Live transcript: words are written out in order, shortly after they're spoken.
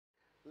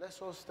Let's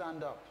all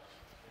stand up.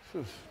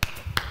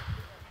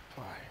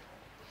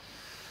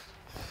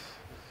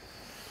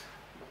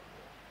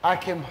 I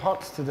came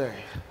hot today.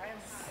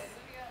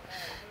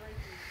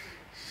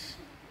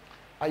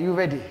 Are you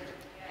ready?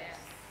 Yes.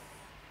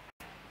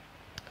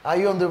 Are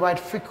you on the right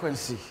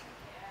frequency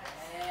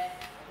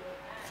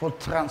for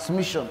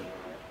transmission?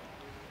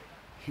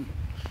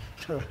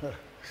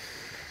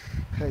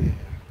 Hey.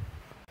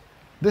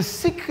 The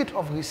secret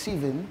of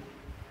receiving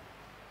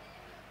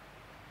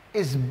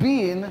is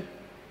being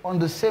on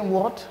the same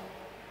what?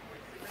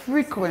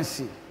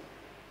 Frequency.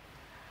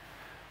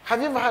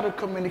 Have you ever had a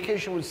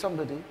communication with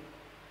somebody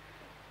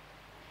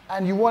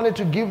and you wanted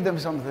to give them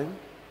something,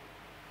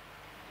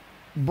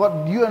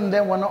 but you and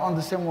them were not on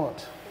the same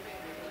what?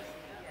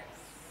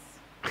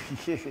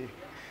 Yes.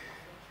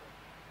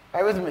 Are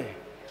you with me?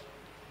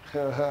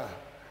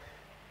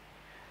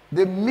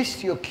 They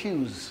missed your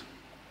cues.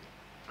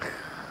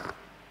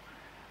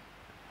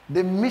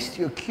 They missed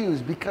your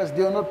cues because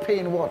they are not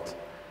paying what?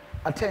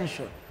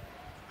 Attention.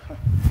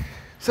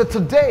 So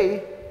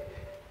today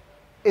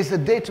is a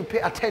day to pay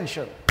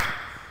attention.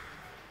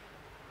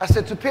 I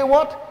said to pay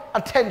what?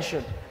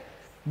 Attention.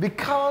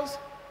 Because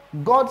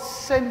God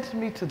sent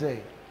me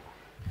today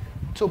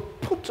to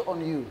put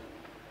on you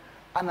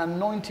an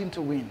anointing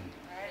to win.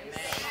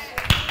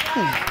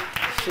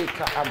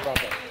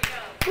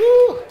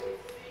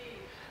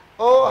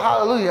 Oh,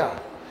 hallelujah.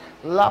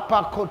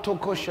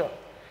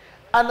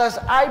 And as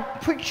I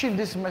preach in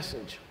this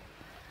message,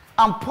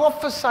 I'm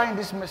prophesying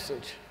this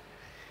message,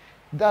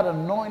 that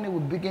anointing will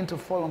begin to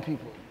fall on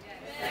people.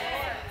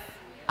 Yes.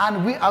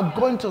 And we are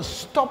going to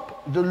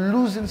stop the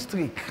losing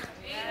streak.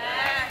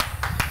 Yes.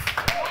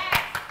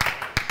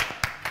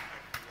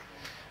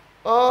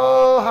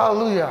 Oh,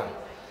 hallelujah.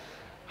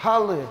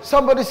 Hallelujah.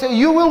 Somebody say,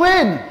 you will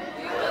win.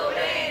 You will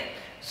win.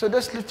 So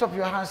let's lift up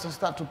your hands and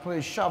start to pray.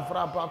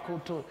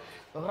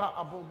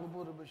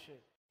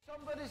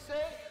 Somebody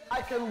say,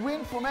 I can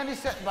win from any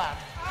setback.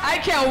 I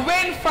can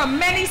win from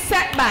many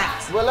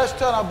setbacks. Well, let's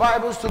turn our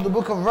Bibles to the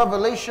book of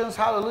Revelations.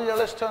 Hallelujah.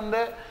 Let's turn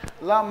there.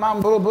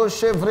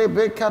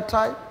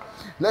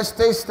 Let's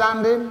stay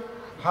standing.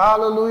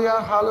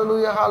 Hallelujah.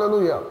 Hallelujah.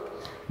 Hallelujah.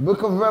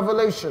 Book of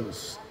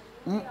Revelations.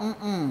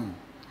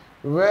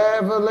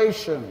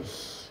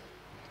 Revelations.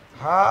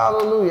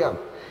 Hallelujah.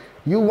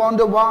 You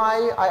wonder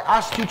why I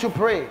asked you to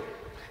pray.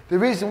 The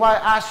reason why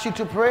I asked you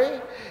to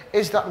pray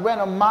is that when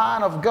a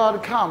man of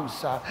God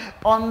comes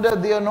under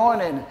the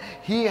anointing,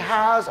 he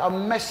has a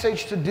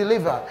message to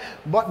deliver.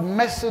 But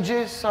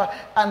messages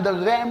and the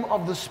realm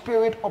of the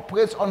Spirit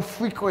operates on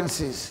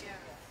frequencies.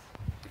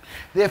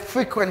 They're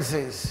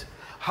frequencies.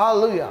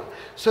 Hallelujah.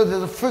 So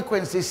there's a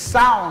frequency.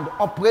 Sound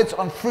operates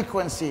on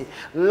frequency.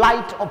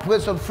 Light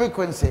operates on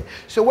frequency.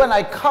 So when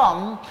I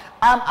come,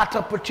 I'm at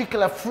a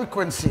particular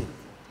frequency.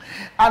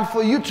 And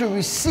for you to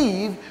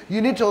receive, you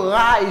need to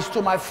rise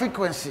to my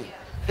frequency.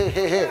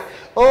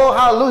 Oh,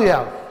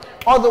 hallelujah.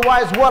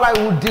 Otherwise, what I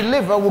will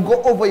deliver will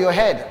go over your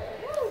head.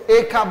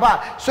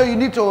 So you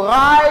need to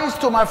rise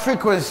to my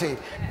frequency.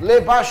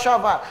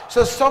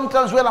 So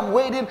sometimes when I'm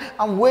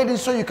waiting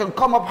so you can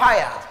come up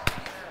higher.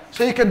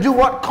 So you can do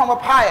what? Come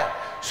up higher.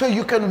 So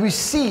you can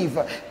receive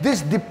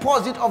this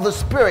deposit of the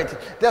Spirit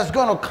that's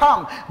going to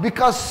come,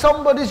 because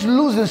somebody's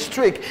losing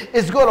streak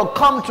is going to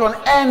come to an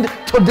end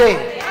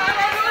today.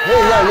 Yeah.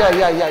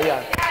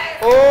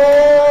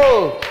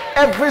 Oh,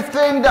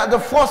 everything that the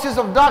forces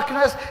of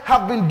darkness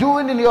have been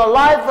doing in your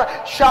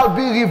life shall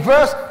be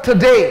reversed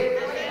today.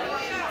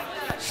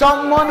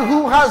 Someone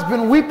who has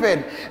been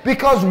weeping,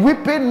 because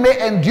weeping may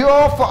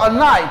endure for a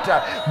night,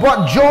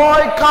 but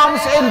joy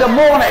comes in the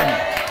morning.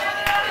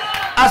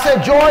 I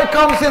said joy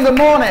comes in the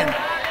morning.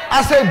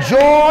 I said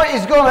joy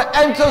is going to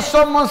enter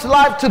someone's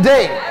life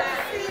today.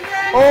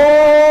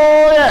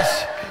 Oh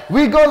yes.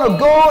 We're going to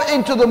go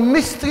into the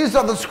mysteries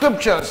of the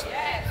scriptures.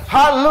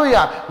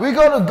 Hallelujah. We're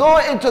going to go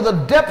into the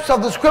depths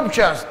of the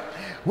scriptures.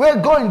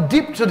 We're going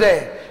deep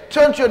today.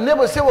 Turn to your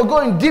neighbor and say, we're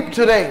going deep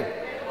today.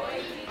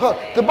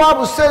 The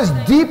Bible says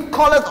deep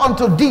calleth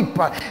unto deep.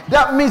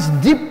 That means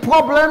deep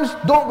problems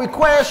don't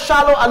require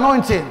shallow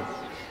anointing.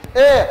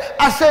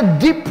 I said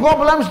deep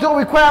problems don't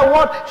require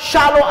what?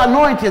 Shallow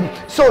anointing.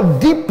 So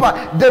deep,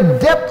 the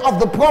depth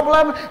of the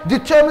problem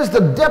determines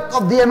the depth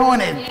of the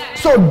anointing.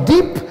 So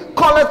deep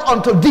calleth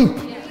unto deep.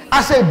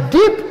 I said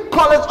deep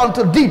calleth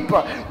unto deep.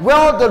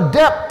 Well, the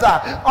depth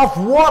of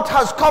what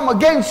has come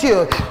against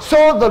you,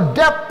 so the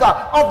depth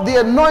of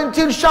the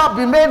anointing shall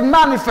be made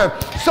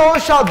manifest. So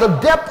shall the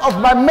depth of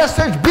my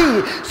message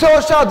be. So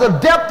shall the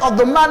depth of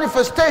the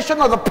manifestation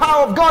of the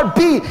power of God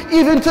be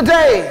even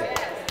today.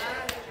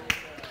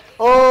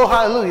 Oh,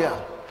 hallelujah.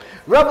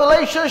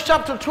 Revelation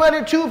chapter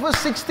 22 verse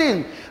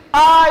 16.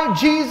 I,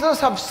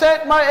 Jesus, have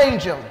sent my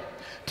angel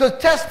to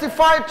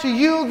testify to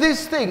you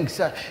these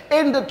things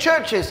in the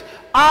churches.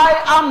 I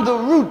am the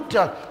root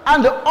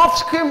and the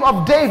offspring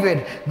of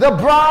David, the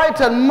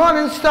bright and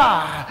morning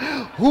star.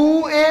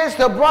 Who is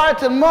the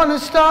bright and morning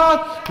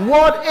star?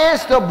 What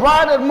is the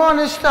bright and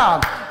morning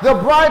star? The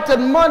bright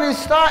and morning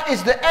star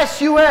is the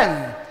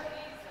S-U-N.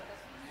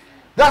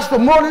 That's the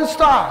morning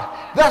star.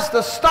 That's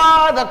the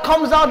star that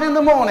comes out in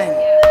the morning.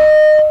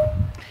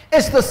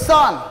 It's the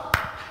sun.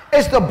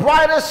 It's the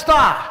brightest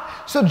star.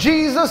 So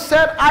Jesus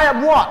said, I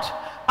am what?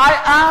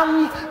 I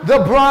am the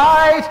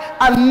bright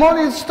and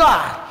morning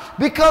star.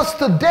 Because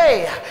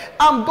today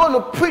I'm going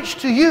to preach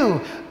to you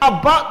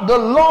about the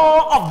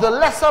law of the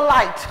lesser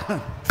light.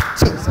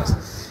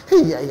 Jesus.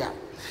 Yeah.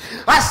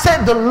 I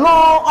said the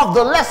law of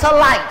the lesser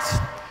light.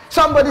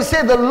 Somebody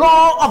say the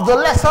law of the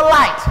lesser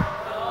light.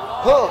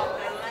 Oh.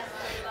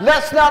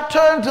 Let's now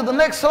turn to the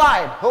next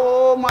slide.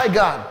 Oh my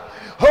God.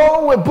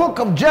 Oh, the book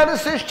of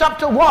Genesis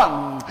chapter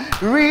 1,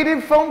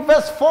 reading from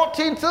verse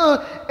 14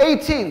 to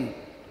 18.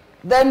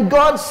 Then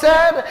God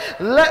said,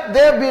 let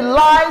there be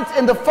lights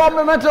in the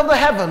firmament of the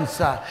heavens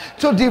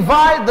to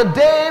divide the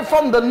day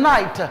from the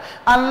night,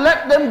 and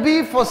let them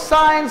be for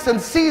signs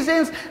and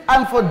seasons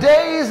and for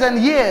days and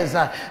years,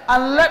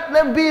 and let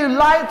them be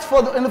lights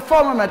in the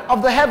firmament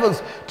of the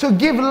heavens to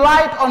give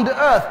light on the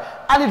earth.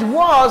 And it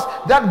was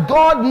that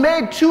God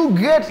made two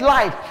great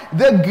lights,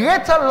 the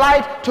greater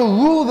light to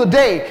rule the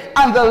day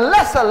and the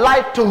lesser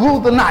light to rule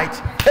the night.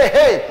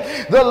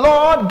 Hey. The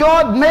Lord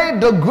God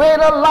made the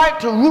greater light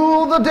to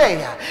rule the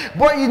day.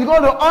 But you're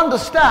going to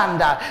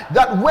understand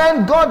that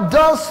when God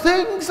does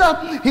things,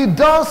 he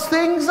does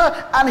things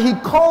and he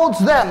codes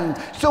them.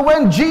 So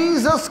when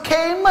Jesus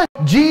came,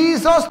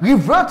 Jesus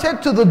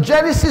reverted to the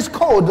Genesis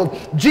code.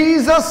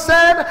 Jesus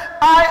said,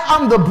 I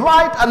am the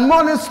bright and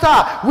morning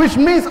star, which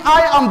means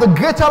I am the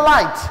greater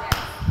light.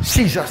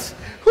 Jesus.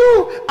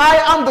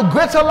 I am the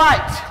greater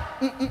light.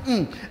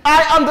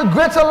 I am the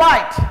greater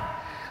light.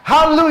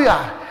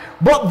 Hallelujah.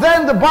 But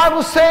then the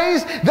Bible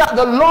says that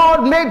the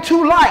Lord made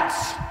two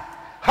lights.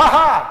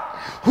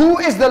 Who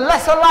is the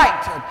lesser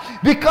light?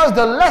 Because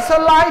the lesser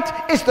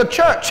light is the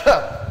church.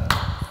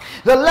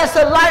 The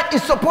lesser light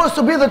is supposed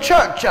to be the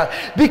church,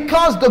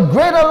 because the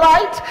greater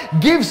light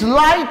gives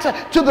light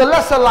to the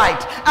lesser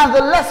light, and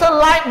the lesser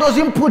light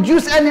doesn't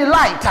produce any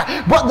light,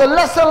 but the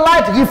lesser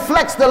light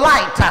reflects the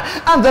light,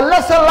 and the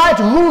lesser light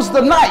rules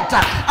the night.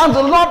 And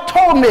the Lord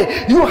told me,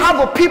 you have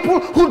a people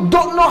who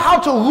don't know how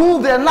to rule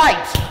their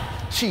night.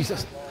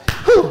 Jesus.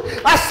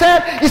 I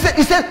said, he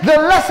said, the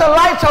lesser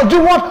light shall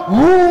do what?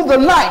 Rule the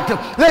night.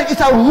 It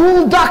shall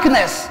rule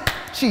darkness.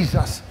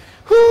 Jesus.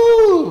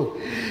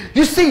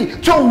 You see,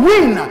 to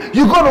win,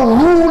 you got to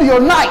rule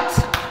your night.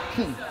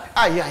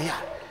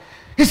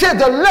 He said,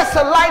 the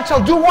lesser light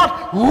shall do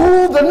what?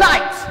 Rule the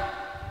night.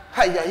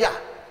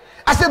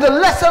 I said, the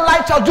lesser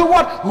light shall do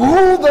what?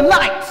 Rule the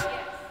night.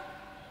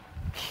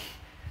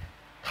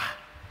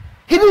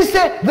 He didn't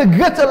say the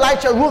greater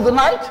light shall rule the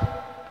night.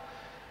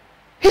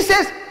 He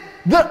says,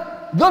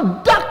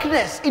 the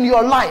darkness in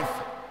your life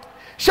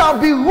shall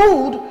be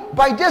ruled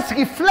by just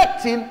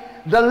reflecting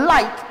the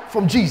light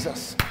from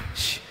Jesus.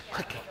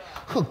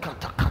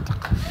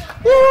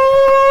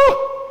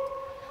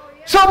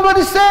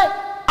 Somebody say,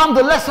 I'm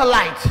the lesser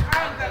light.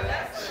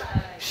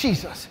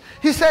 Jesus.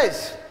 He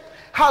says,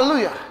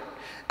 hallelujah.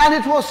 And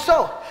it was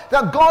so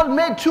that God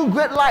made two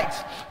great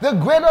lights, the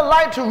greater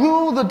light to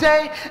rule the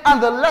day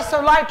and the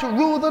lesser light to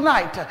rule the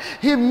night.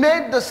 He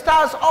made the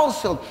stars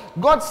also.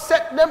 God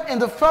set them in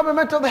the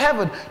firmament of the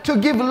heaven to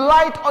give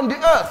light on the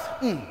earth.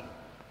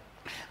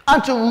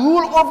 And to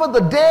rule over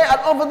the day and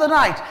over the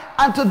night,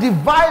 and to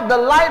divide the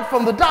light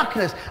from the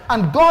darkness.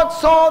 And God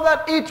saw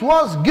that it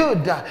was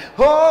good.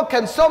 Oh,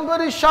 can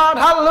somebody shout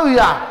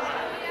hallelujah?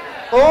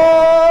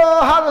 Oh,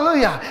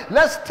 hallelujah.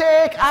 Let's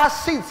take our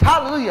seats.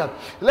 Hallelujah.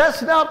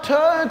 Let's now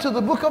turn to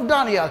the book of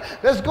Daniel.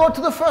 Let's go to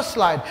the first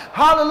slide.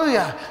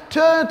 Hallelujah.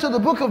 Turn to the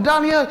book of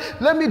Daniel.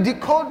 Let me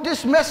decode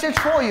this message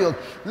for you.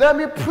 Let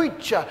me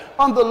preach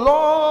on the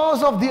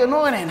laws of the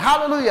anointing.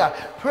 Hallelujah.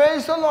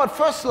 Praise the Lord.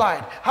 First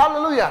slide.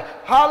 Hallelujah.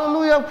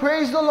 Hallelujah.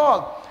 Praise the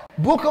Lord.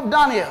 Book of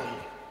Daniel.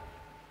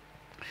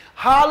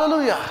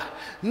 Hallelujah.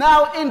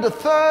 Now in the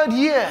 3rd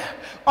year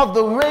of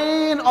the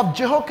reign of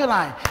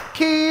Jehoiakim,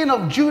 king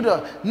of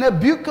Judah,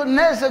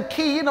 Nebuchadnezzar,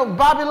 king of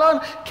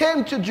Babylon,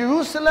 came to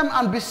Jerusalem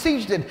and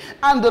besieged it.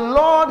 And the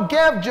Lord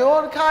gave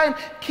Jehoiakim,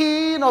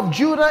 king of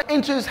Judah,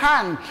 into his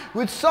hand,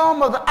 with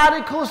some of the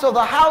articles of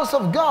the house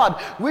of God,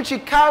 which he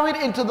carried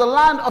into the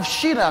land of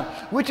Shinar,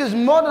 which is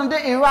modern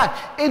day Iraq,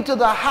 into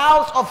the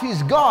house of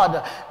his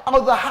God,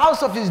 of the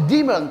house of his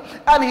demon.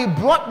 And he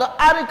brought the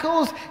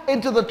articles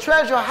into the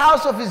treasure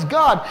house of his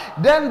God.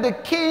 Then the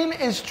king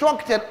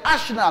instructed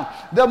Ashna,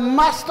 the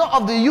master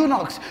of the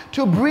eunuchs,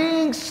 to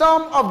bring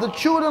some of the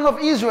children of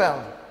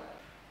Israel,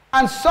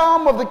 and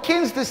some of the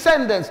king's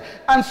descendants,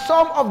 and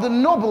some of the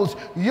nobles,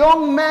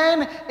 young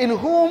men in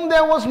whom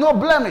there was no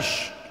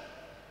blemish,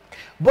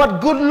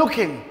 but good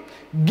looking,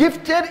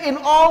 gifted in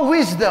all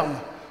wisdom,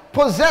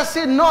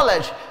 possessing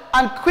knowledge,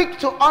 and quick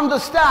to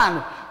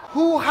understand,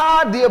 who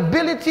had the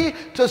ability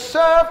to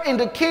serve in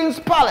the king's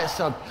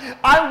palace.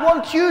 I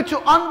want you to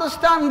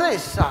understand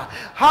this.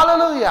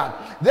 Hallelujah.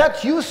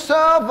 that you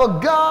serve a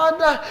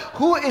God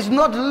who is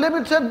not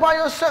limited by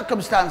your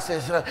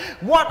circumstances.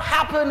 What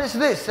happened is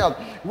this.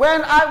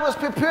 When I was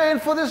preparing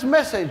for this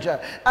message,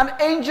 an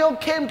angel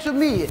came to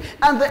me,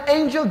 and the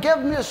angel gave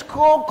me a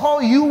scroll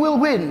called "You Will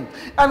Win."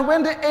 And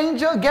when the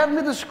angel gave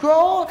me the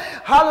scroll,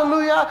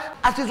 hallelujah,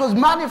 as it was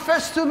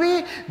manifest to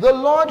me, the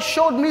Lord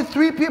showed me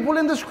 3 people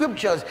in the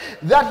scriptures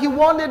that he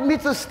wanted me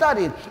to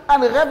study,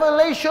 and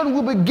revelation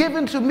will be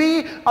given to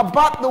me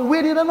about the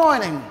winning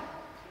anointing.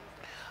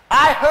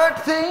 I heard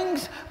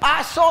things,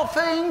 I saw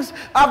things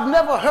I've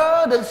never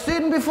heard and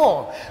seen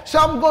before. So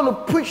I'm going to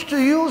preach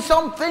to you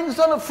some things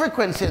on a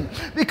frequency,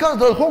 because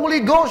the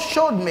Holy Ghost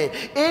showed me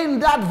in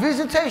that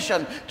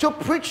visitation to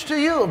preach to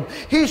you.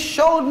 He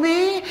showed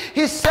me,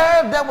 he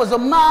said there was a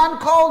man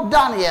called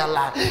Daniel.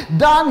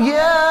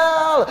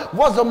 Daniel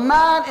was a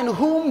man in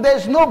whom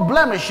there's no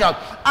blemish.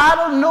 I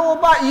don't know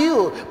about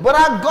you, but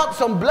I got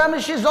some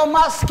blemishes on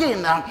my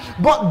skin.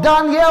 But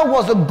Daniel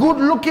was a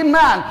good-looking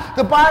man.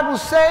 The Bible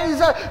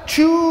says,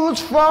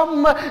 choose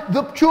from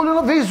the children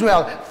of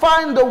Israel.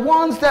 Find the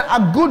ones that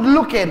are good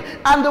looking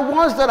and the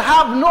ones that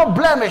have no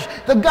blemish.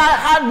 The guy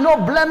had no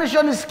blemish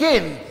on his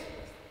skin.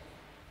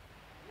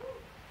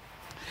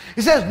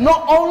 He says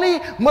not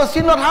only must he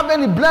not have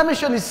any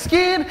blemish on his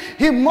skin,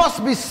 he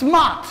must be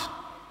smart.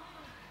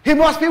 He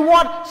must be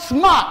what?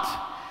 Smart.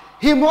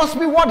 He must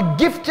be what?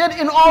 Gifted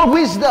in all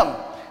wisdom.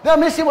 That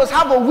means he must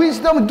have a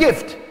wisdom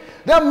gift.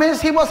 That means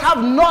he must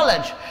have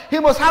knowledge. He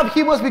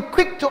must be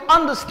quick to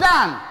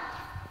understand.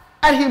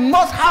 And he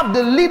must have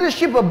the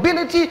leadership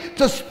ability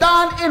to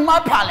stand in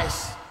my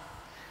palace.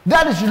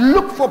 That is,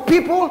 look for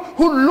people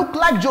who look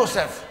like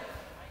Joseph.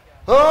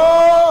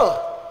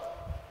 Oh,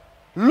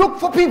 look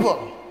for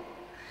people.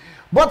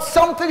 But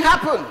something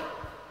happened.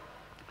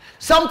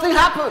 Something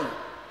happened.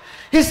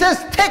 He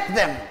says, take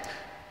them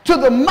to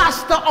the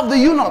master of the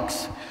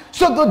eunuchs.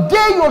 So the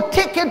day you're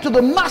taken to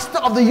the master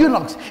of the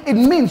eunuchs, it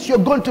means you're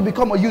going to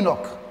become a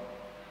eunuch.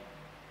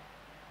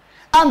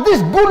 And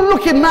this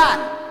good-looking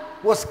man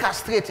was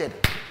castrated.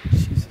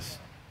 Jesus.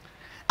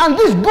 And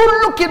this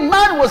good-looking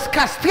man was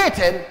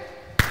castrated,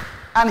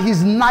 and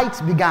his night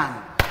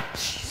began.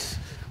 Jesus.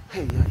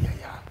 Hey,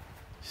 yeah.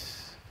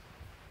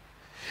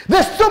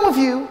 There's some of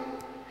you,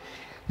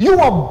 you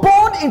are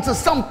born into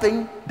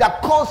something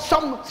that caused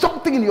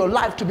something in your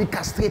life to be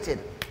castrated.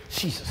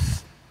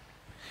 Jesus.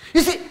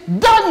 You see,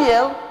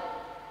 Daniel,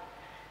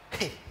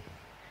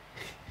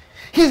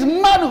 his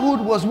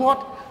manhood was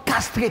what?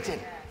 Castrated.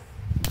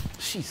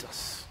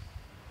 Jesus.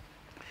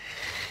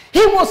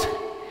 He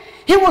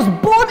was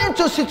born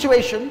into a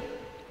situation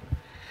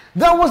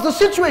that was the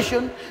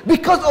situation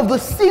because of the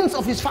sins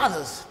of his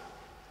fathers.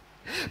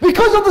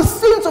 Because of the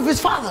sins of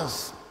his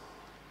fathers.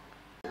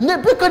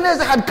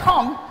 Nebuchadnezzar had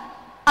come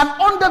and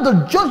under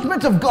the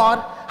judgment of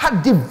God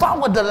had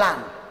devoured the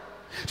land.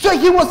 So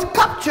he was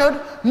captured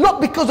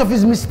not because of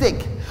his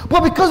mistake,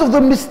 but because of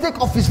the mistake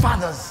of his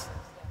fathers.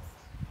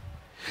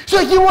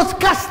 So he was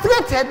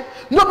castrated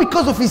not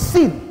because of his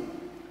sin,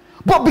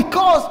 but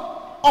because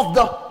of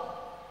the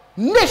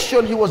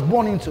nation he was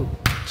born into.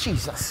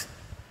 Jesus.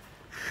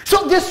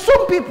 So there's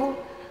some people,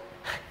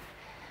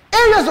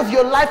 areas of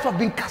your life have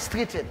been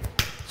castrated.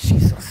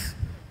 Jesus.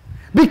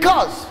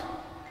 Because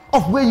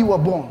of where you were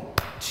born.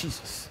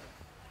 Jesus.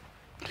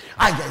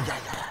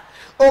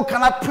 Oh,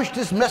 can I preach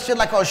this message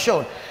like I was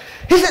shown?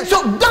 He said,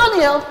 so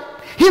Daniel,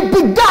 he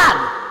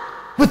began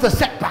with a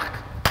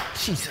setback.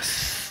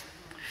 Jesus.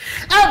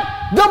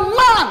 And the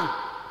man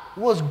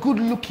was good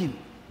looking,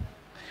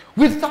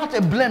 without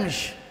a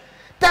blemish.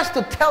 That's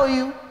to tell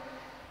you,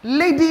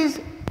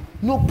 ladies,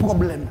 no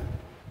problem.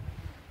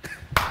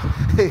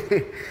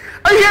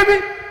 Are you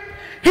hearing me?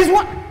 He's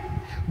what?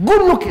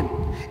 Good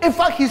looking. In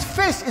fact, his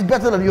face is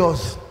better than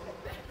yours.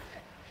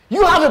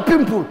 You have a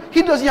pimple,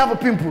 he doesn't have a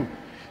pimple.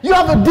 You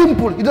have a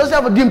dimple, he doesn't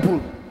have a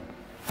dimple.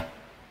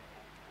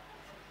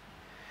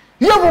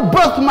 You have a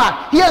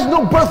birthmark, he has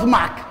no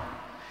birthmark.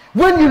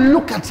 When you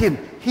look at him,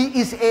 he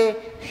is a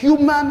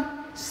human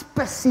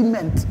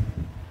specimen.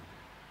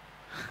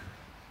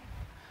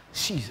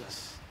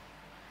 Jesus.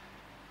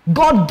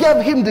 God gave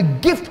him the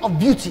gift of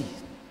beauty,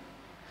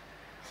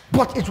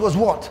 but it was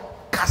what?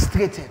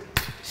 Castrated.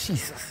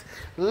 Jesus.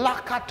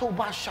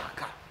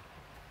 Lakatobashaka.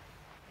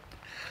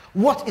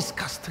 What is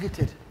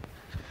castrated?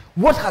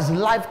 What has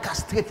life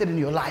castrated in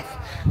your life?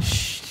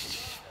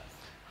 Shh.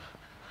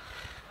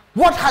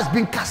 What has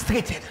been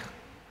castrated?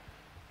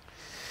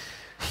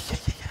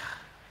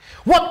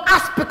 What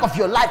aspect of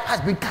your life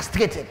has been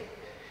castrated?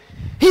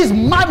 His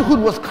manhood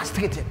was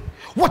castrated.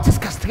 What is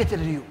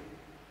castrated in you?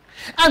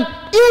 And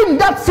in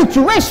that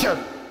situation,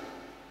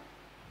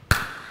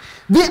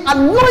 the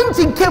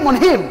anointing came on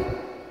him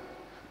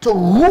to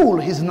rule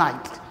his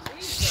night.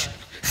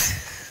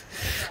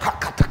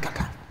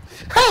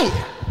 Hey,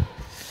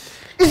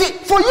 you see,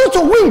 for you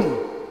to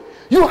win,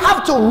 you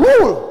have to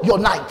rule your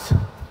night.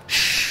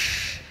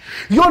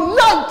 Your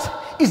night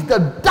is the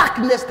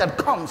darkness that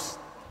comes.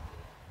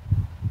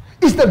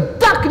 It's the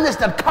darkness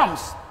that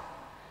comes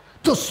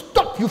to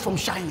stop you from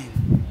shining.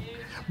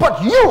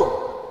 But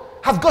you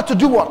have got to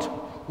do what?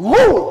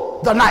 Rule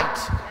rule the night.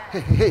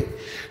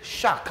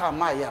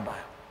 Shakamayaba.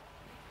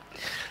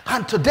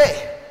 And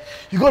today,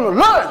 you're going to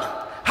learn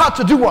how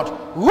to do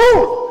what?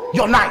 Rule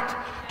your night.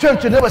 Turn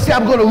to never say,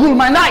 I'm going to rule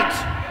my night.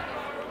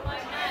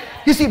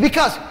 You see,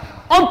 because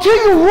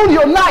until you rule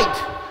your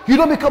night, you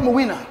don't become a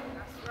winner.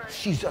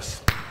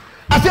 Jesus.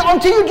 I said,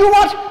 until you do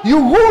what? You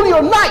rule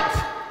your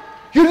night,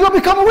 you don't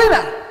become a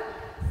winner.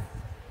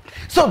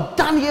 So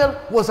Daniel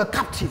was a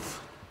captive.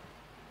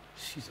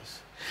 Jesus.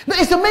 Now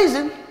it's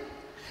amazing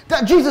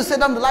that Jesus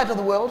said, I'm the light of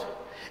the world.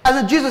 And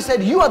then Jesus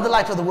said, you are the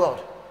light of the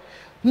world.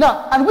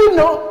 Now, and we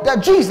know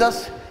that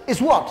Jesus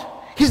is what?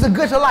 He's the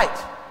greater light.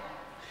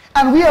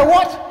 And we are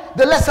what?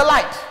 The lesser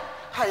light.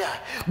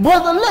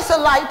 But the lesser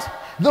light,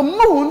 the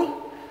moon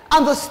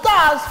and the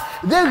stars,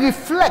 they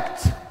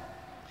reflect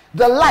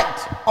the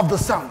light of the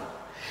sun.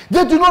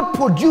 They do not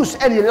produce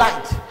any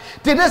light.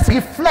 They just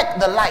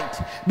reflect the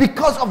light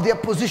because of their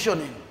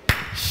positioning.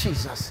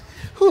 Jesus.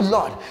 Oh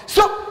Lord.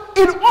 So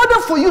in order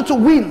for you to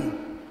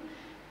win,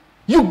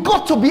 you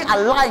got to be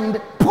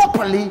aligned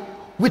properly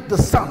with the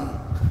sun.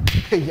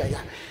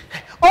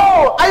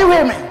 Oh, are you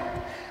with me?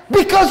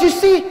 Because you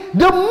see,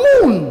 the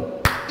moon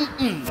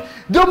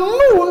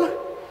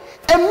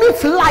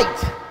emits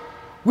light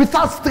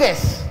without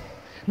stress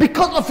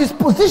because of his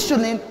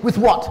positioning with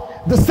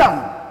what? The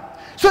sun.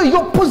 So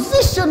your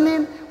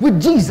positioning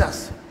with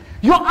Jesus,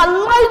 your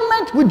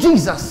alignment with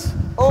Jesus,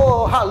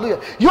 oh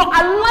hallelujah, your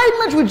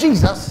alignment with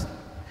Jesus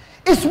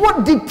is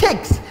what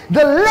dictates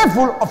the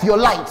level of your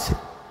light.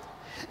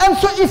 And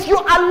so if you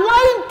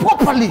align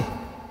properly,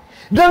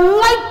 the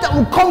light that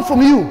will come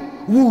from you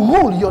will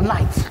rule your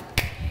night.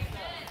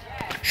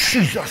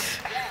 Jesus.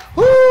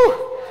 Ooh.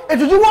 It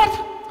will do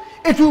what?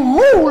 It will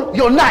rule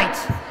your night.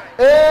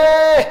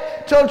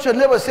 Hey, church should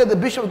never say the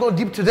bishop go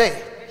deep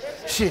today.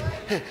 It's going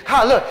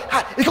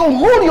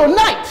to rule your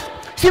night.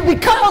 See,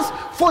 because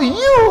for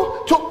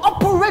you to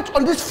operate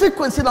on this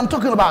frequency that I'm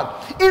talking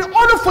about, in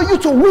order for you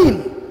to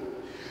win,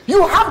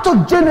 you have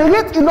to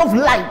generate enough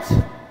light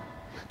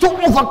to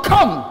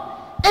overcome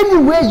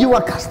anywhere you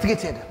are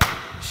castrated.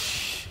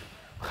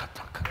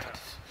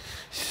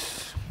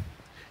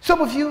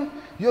 Some of you,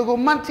 your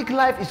romantic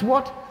life is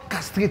what?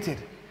 Castrated.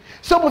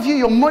 Some of you,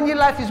 your money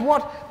life is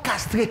what?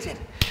 Castrated.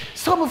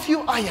 Some of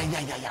you,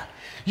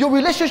 your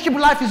relationship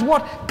life is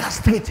what?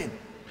 Castrated.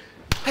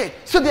 Hey,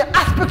 so there are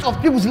aspects of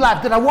people's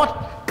life that are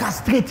what?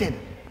 Castrated.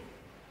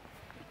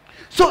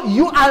 So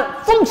you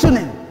are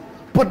functioning,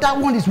 but that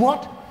one is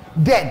what?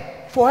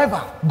 Dead.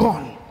 Forever.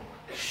 Gone.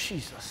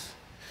 Jesus.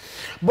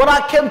 But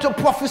I came to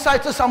prophesy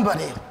to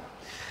somebody.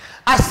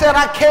 I said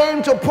I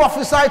came to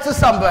prophesy to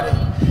somebody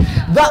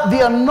that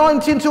the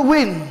anointing to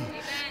win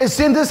is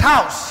in this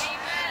house.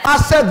 I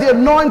said the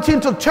anointing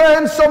to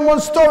turn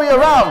someone's story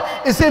around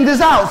is in this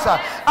house.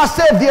 I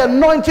said the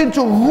anointing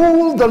to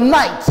rule the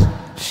night.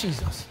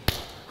 Jesus.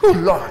 Oh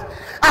Lord.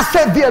 I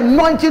said the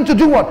anointing to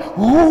do what?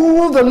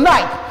 Rule the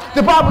night.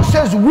 The Bible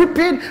says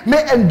weeping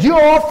may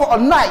endure for a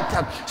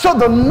night. So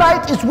the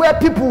night is where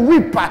people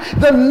weep.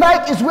 The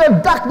night is where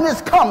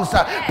darkness comes.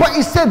 But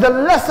it said the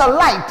lesser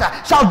light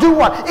shall do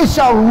what? It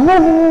shall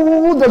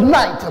rule the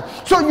night.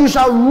 So you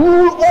shall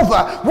rule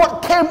over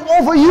what came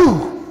over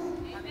you.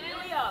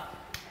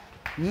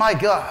 My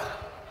God.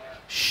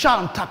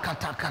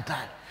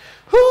 Shantakatakatai.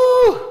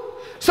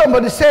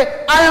 Somebody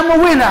say, I am a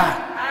winner.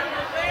 I'm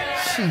a winner.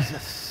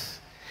 Jesus.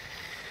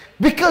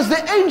 Because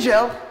the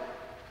angel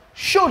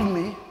showed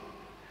me,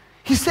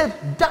 he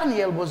said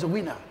Daniel was a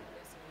winner.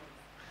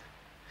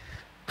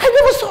 I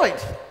never saw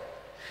it.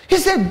 He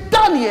said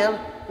Daniel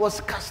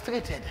was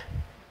castrated.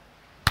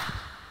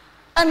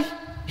 And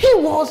he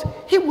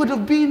would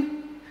have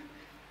been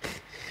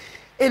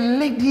a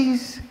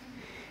lady's,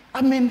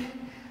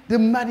 the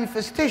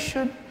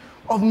manifestation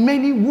of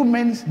many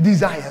women's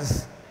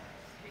desires.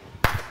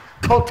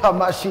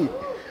 Kotamashi.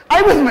 Are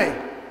you with me?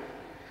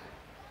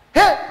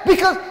 Yeah,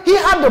 because he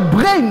had the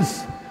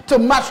brains to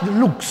match the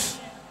looks.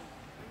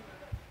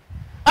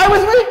 Are you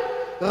with me?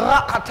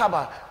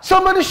 Rakataba.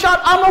 Somebody shout,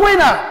 I'm a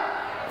winner.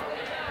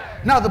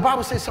 Now the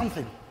Bible says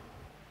something.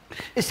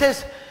 It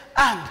says,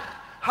 and,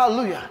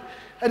 hallelujah.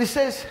 And it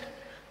says,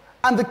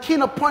 and the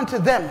king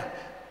appointed them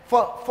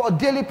for a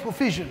daily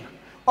provision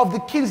of the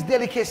king's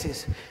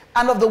delicacies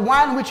and of the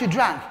wine which he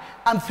drank,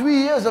 and 3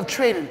 years of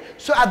training.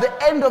 So at the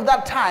end of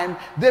that time,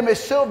 they may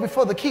serve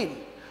before the king.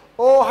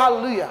 Oh,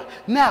 hallelujah.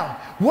 Now,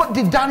 what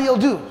did Daniel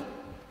do?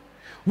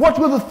 What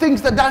were the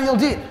things that Daniel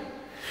did?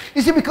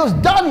 You see, because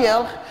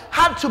Daniel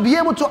had to be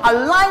able to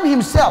align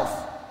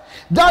himself.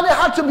 Daniel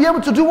had to be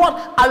able to do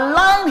what?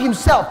 Align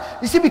himself.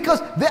 You see,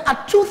 because there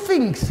are two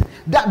things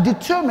that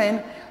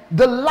determine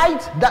the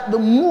light that the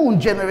moon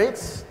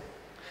generates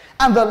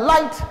and the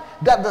light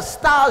that the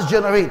stars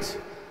generate.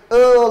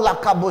 Oh,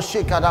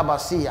 lakaboshe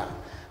kadabasiya.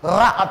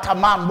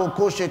 Ra'atamambo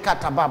koshe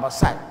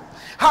katababasai.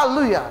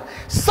 Hallelujah.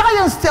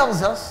 Science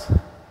tells us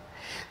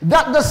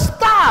that the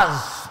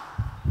stars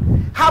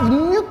have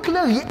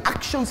nuclear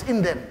reactions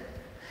in them.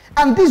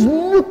 And these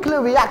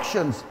nuclear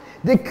reactions,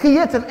 they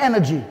create an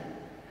energy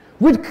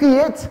which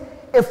creates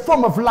a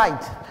form of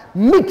light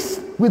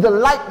mixed with the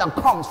light that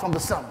comes from the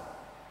sun.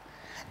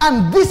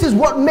 And this is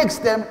what makes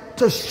them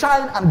to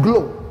shine and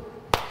glow.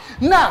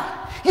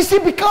 Now, you see,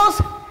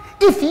 because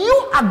if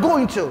you are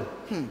going to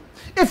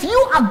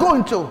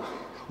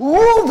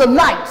rule the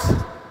night,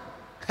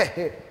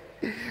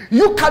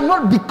 you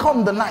cannot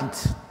become the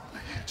night.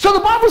 So the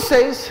Bible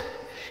says,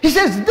 he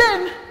says,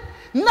 then,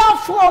 now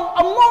from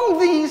among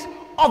these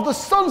of the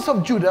sons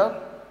of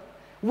Judah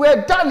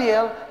were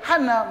Daniel,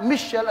 Hannah,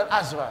 Mishael, and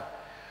Azra.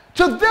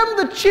 To them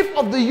the chief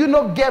of the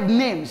eunuch gave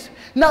names.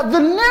 Now the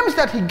names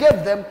that he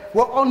gave them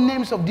were all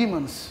names of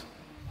demons.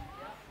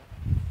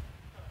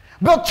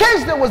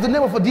 Belshazzar was the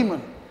name of a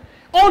demon.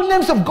 All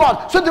names of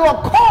God. So they were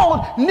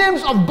called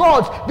names of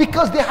gods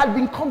because they had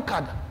been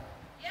conquered.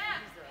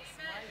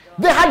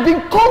 They had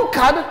been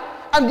conquered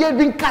and they had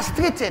been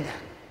castrated.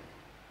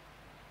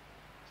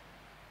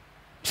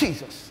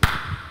 Jesus.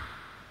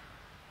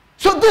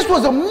 So this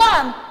was a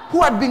man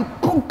who had been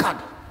conquered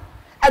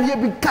and he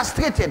had been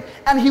castrated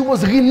and he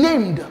was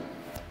renamed.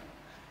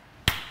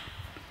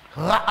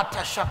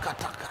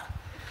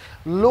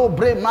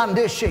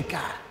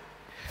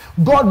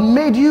 God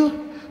made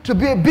you to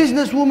be a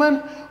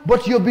businesswoman,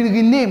 but you've been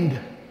renamed.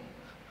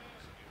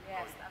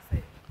 Yes, that's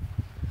it.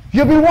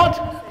 You've been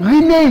what?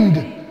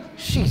 Renamed.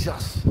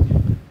 Jesus.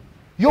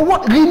 You're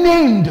what?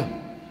 Renamed.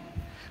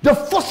 The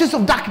forces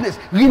of darkness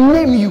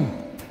rename you.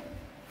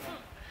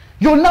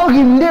 You're now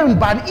renamed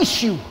by an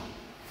issue.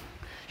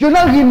 You're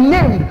now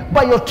renamed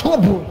by your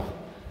trouble.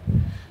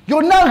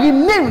 You're now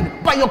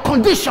renamed by your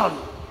condition.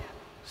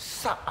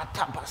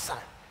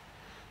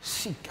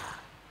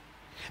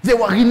 They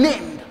were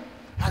renamed.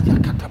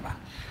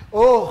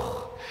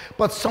 Oh,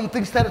 but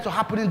something started to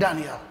happen in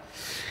Daniel.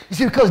 You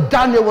see, because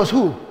Daniel was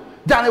who?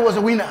 Daniel was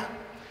a winner.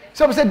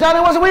 Somebody said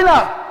Daniel was a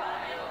winner.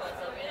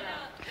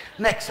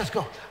 Next, let's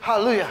go.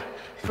 Hallelujah.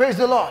 Praise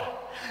the Lord.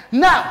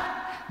 Now,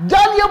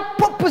 Daniel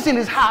purposed in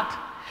his heart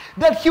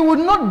that he would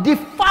not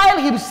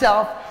defile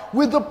himself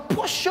with the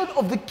portion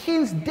of the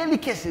king's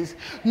delicacies,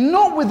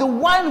 nor with the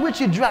wine which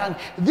he drank.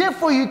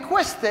 Therefore he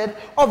requested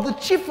of the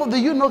chief of the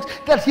eunuchs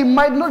that he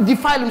might not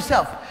defile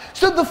himself.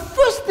 So the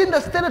first thing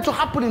that started to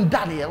happen in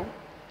Daniel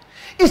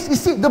is, you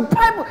see, the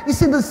Bible, you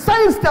see, the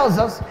science tells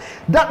us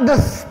that the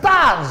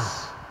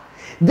stars,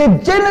 they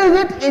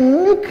generate a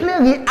nuclear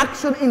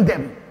reaction in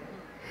them.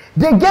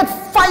 They get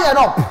fired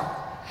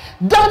up.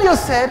 Daniel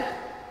said,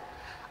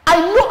 I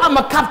know I'm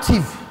a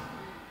captive.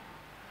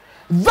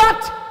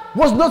 That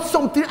was not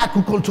something I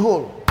could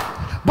control.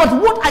 But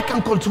what I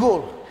can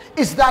control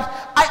is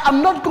that I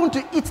am not going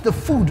to eat the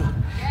food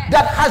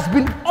that has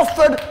been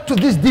offered to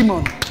this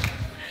demon.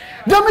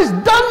 That means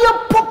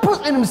Daniel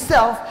purposed in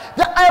himself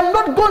that I am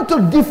not going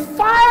to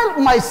defile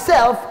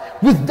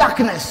myself with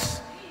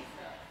darkness.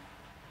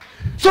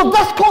 So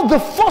that's called the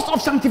force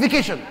of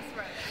sanctification.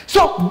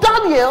 So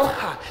Daniel,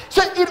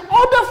 so in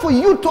order for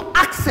you to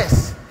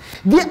access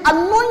the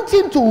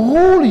anointing to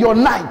rule your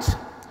night,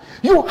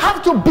 you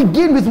have to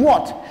begin with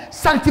what?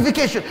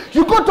 Sanctification.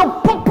 You got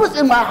to purpose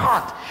in my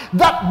heart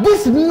that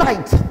this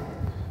night,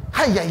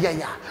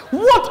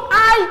 what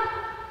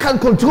I can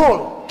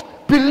control,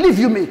 believe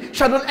you me,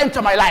 shall not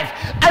enter my life.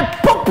 I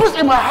purpose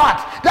in my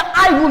heart that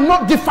I will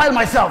not defile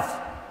myself.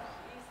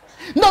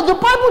 Now the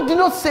Bible did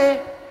not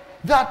say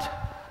that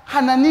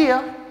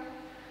Hananiah,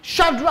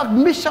 Shadrach,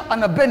 Meshach,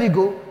 and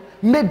Abednego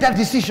made that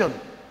decision.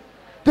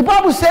 The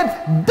Bible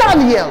said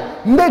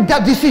Daniel made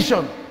that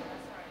decision.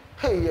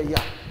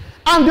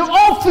 And they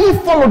all three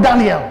followed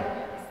Daniel.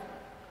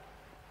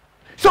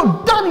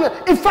 So Daniel,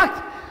 in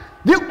fact,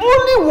 the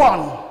only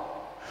one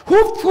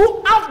who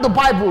throughout the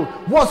Bible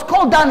was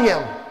called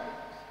Daniel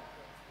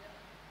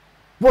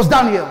was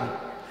Daniel.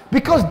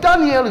 Because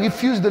Daniel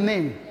refused the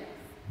name.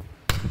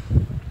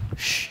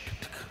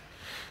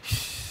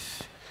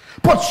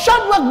 But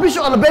Shadrach,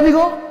 Meshach, and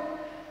Abednego,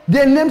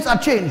 their names are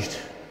changed.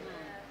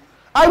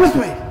 Are you with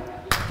me?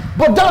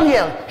 But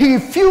Daniel, he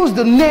refused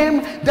the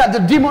name that the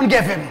demon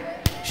gave him.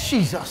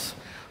 Jesus.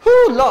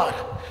 Oh, Lord.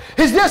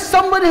 Is there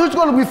somebody who's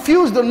going to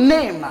refuse the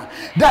name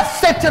that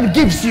Satan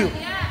gives you?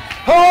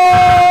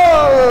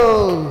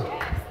 Oh.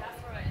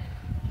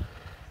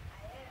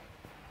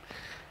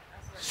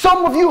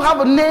 Some of you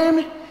have a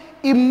name,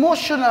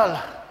 emotional.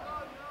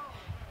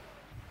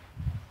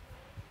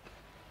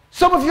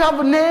 Some of you have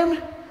a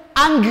name,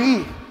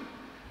 angry.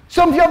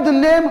 Some of you have the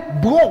name,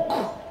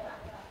 broke.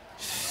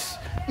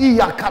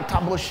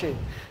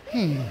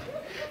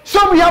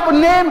 Some of you have a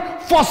name,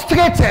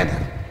 frustrated.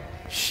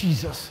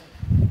 Jesus.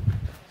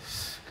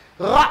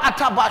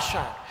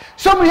 Ra'atabasha.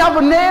 Some of you have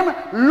a name,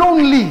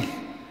 lonely.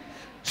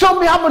 Some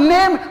of you have a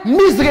name,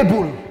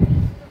 miserable.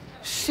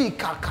 Some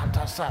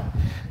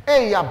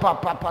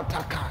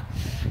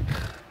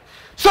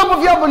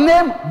of you have a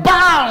name,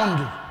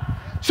 bound.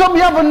 Some of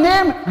you have a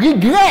name,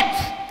 regret.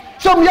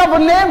 Some of you have a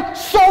name,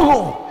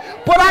 sorrow.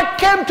 But I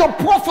came to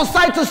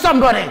prophesy to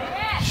somebody.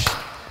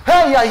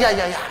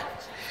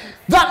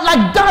 That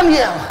like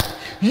Daniel,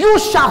 you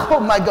shall, oh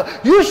my God,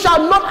 you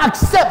shall not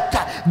accept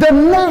the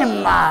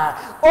name.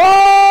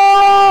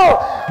 Oh,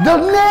 the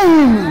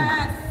name.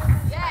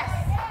 Yes.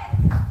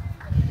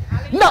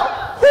 Now,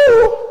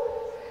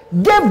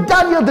 who gave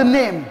Daniel the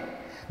name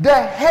the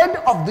head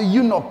of the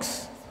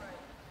eunuchs.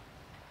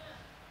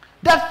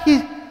 That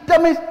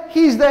means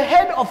he's the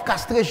head of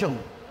castration.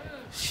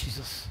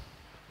 Jesus.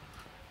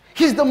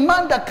 He's the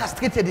man that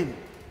castrated him.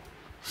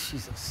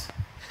 Jesus.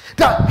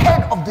 The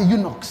head of the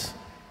eunuchs.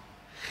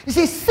 You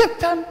see,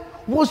 Satan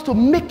wants to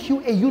make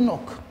you a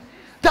eunuch.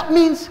 That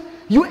means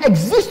you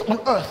exist on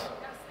earth,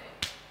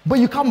 but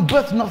you can't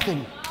birth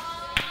nothing.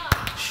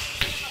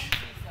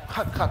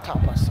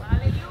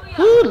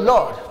 Oh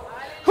Lord.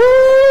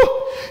 Ooh,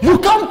 you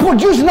can't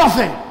produce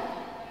nothing.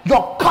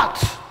 You're cut.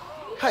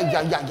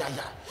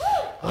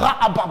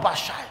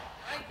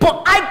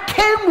 But I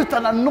came with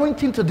an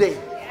anointing today.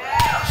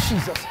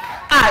 Jesus.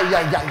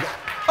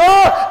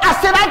 Oh, I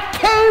said I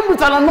came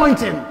with an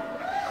anointing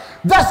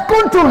that's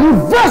going to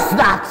reverse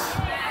that.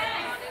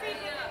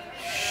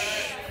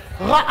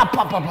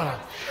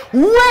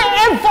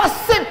 Wherever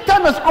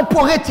Satan has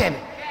operated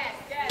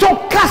to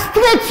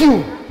castrate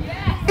you,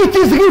 it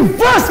is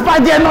reversed by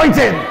the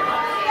anointing.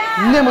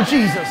 In the name of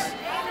Jesus.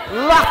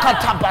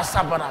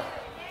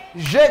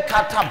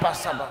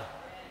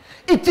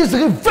 It is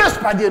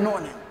reversed by the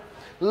anointing.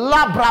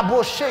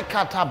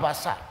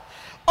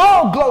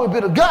 Oh, glory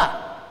be to God.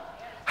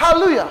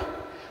 Hallelujah.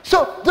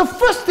 So the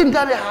first thing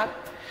that they had,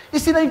 you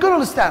see, now you got to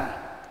understand,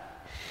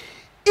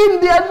 in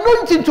the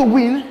anointing to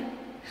win,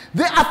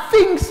 there are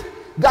things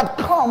that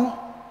come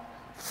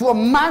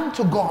from man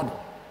to God.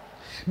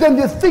 Then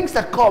there are things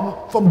that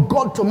come from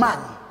God to man.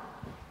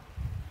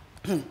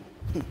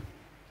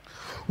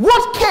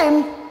 What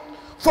came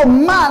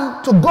from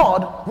man to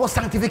God was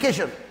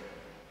sanctification.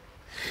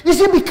 You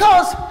see,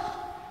 because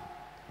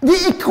the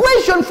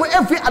equation for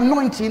every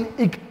anointing,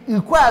 it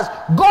requires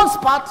God's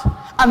part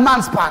and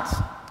man's part.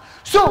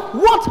 So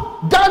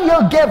what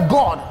Daniel gave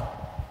God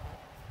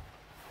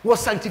was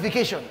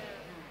sanctification.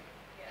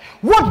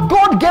 What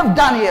God gave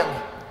Daniel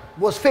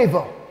was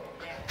favor.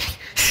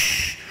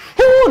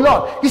 Oh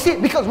Lord. You see,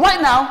 because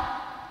right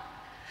now,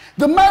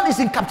 the man is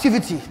in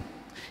captivity.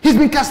 He's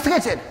been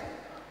castrated.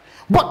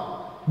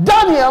 But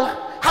Daniel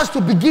has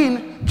to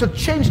begin to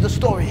change the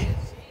story.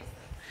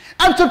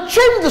 And to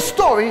change the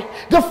story,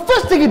 the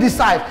first thing he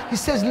decides, he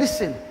says,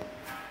 listen,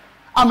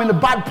 I'm in a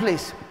bad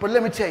place, but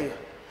let me tell you,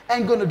 I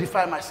ain't going to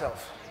defile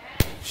myself.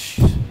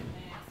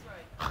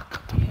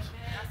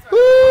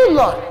 Oh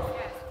Lord,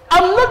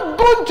 I'm not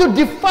going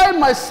to defile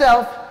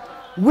myself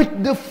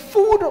with the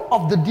food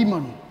of the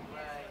demon,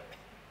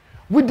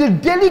 with the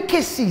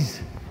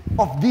delicacies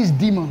of these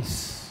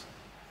demons.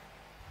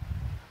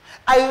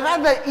 I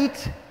rather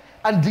eat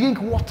and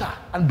drink water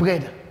and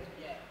bread.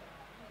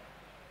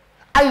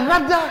 I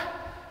rather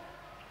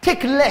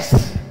take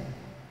less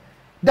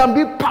than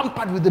be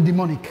pampered with the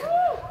demonic.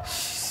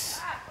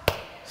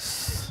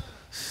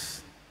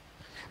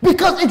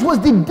 Because it was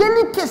the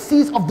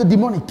delicacies of the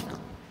demonic.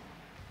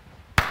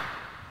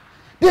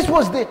 This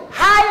was the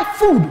high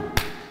food,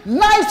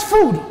 nice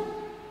food,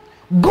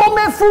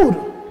 gourmet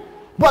food.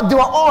 But they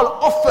were all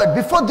offered,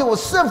 before they were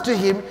served to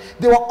him,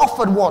 they were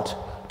offered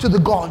what? To the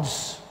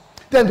gods.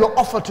 Then they were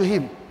offered to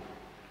him.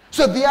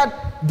 So they had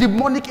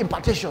demonic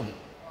impartation.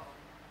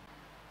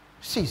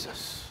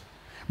 Jesus.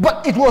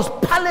 But it was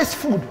palace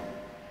food.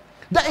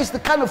 That is the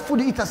kind of food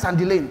you eat at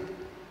Sandy Lane.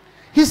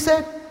 He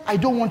said, I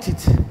don't want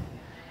it.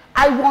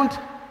 I want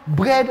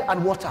bread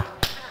and water.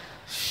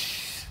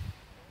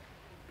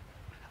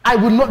 I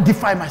will not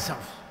defile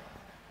myself.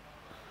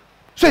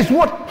 So it's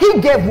what he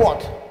gave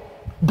what?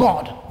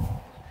 God.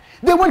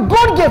 Then when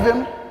God gave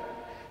him,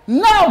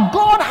 now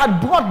God had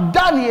brought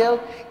Daniel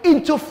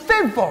into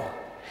favor.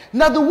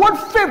 Now the word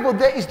favor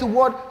there is the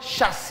word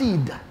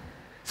shasid.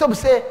 Some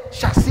say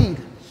shasid.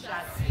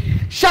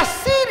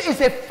 Shasid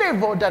is a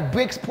favor that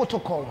breaks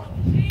protocol.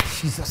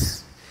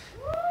 Jesus.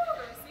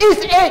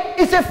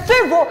 It's a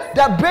favor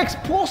that breaks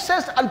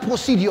process and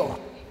procedure.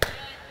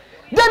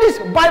 That is,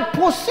 by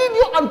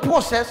procedure and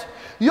process,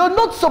 you're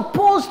not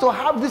supposed to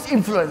have this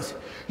influence.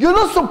 You're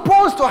not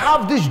supposed to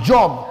have this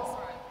job.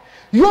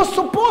 You're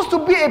supposed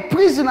to be a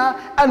prisoner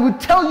and we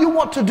tell you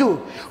what to do.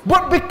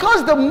 But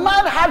because the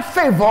man had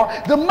favor,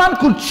 the man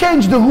could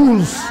change the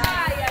rules.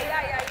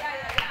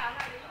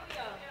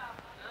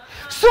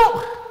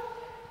 So,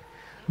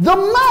 the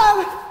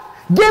man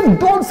gave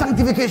God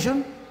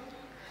sanctification,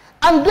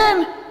 and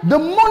then the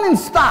morning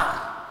star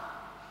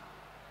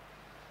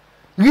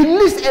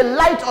released a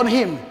light on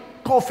him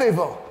called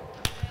favor.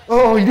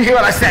 Oh, you hear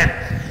what I said?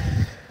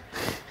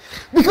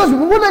 Because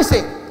what I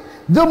say,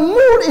 the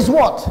moon is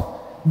what?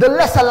 The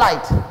lesser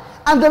light.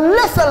 And the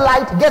lesser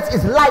light gets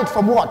its light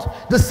from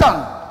what? The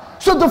sun.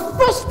 So the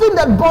first thing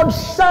that God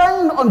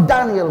shined on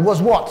Daniel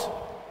was what?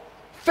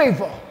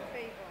 Favor.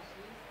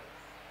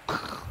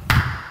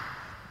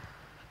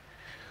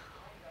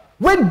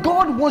 When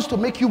God wants to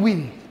make you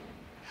win,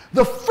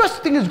 the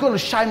first thing is going to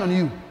shine on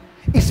you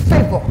is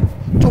favor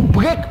to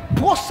break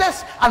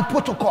process and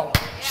protocol.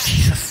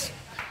 Jesus.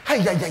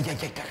 Hey,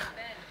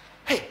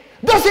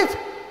 that's it.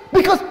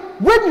 Because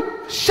when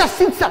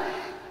Shasitsa,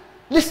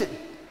 listen,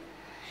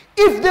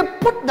 if they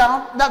put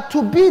down that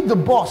to be the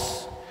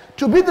boss,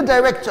 to be the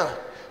director,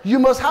 you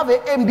must have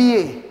an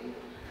MBA.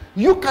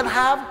 You can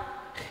have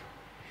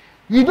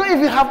You don't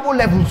even have O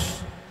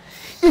levels.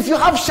 If you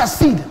have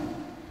chassis,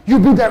 you'll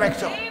be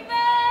director.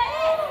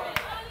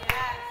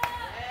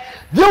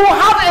 They will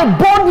have a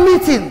board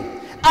meeting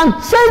and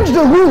change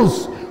the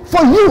rules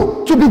for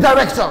you to be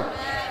director.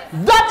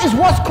 That is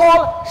what's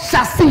called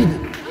chassis.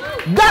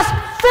 That's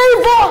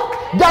favor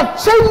that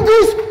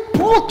changes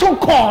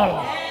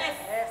protocol.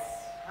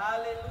 Yes.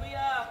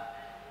 Hallelujah.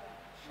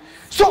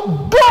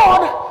 So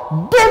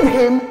God gave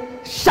him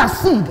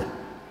chassis.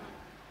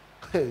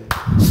 Hey,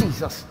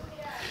 Jesus.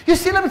 You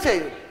see, let me tell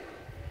you.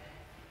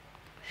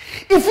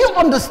 If you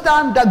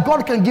understand that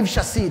God can give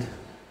chassis,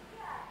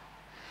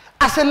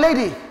 as a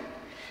lady,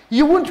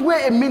 you won't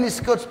wear a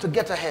miniskirt to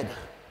get ahead.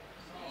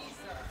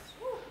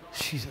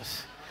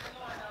 Jesus.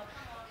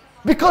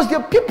 Because there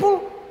are people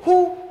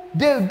who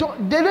they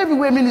don't even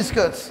wear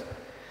miniskirts.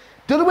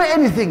 They don't wear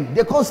anything.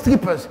 They're called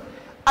strippers.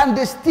 And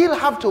they still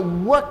have to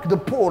work the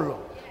pole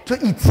to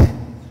eat.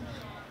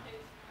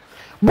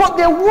 But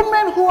there are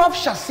women who have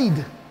chassis.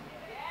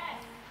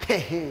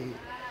 Hey.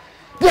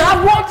 They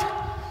have what?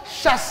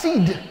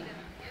 Chassis.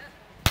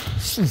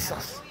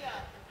 Jesus.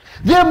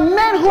 There are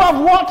men who have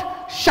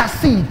what?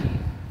 Chassis.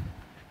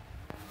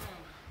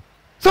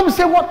 Some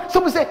say what?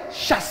 Some say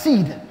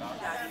chassis.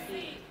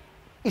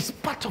 It's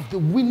part of the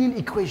winning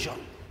equation.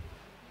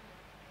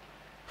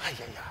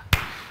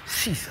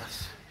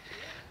 Jesus.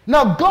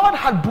 Now God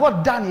had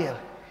brought Daniel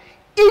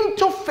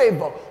into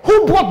favor.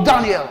 Who brought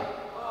Daniel?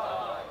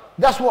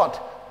 That's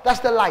what? That's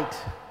the light.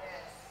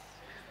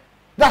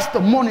 That's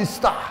the morning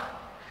star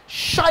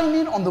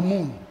shining on the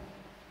moon,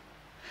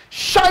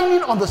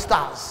 shining on the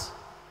stars.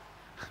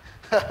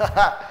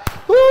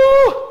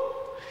 Woo!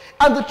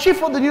 And the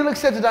chief of the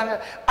eunuchs said to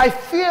Daniel, I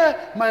fear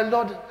my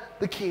lord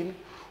the king,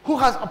 who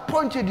has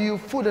appointed you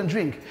food and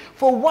drink.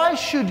 For why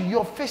should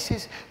your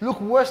faces look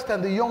worse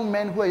than the young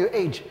men who are your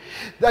age,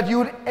 that you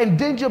would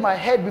endanger my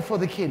head before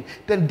the king?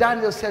 Then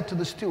Daniel said to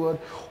the steward,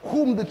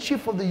 whom the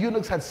chief of the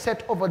eunuchs had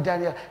set over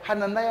Daniel,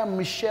 Hananiah,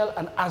 Mishael,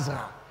 and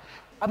Azra.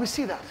 I mean,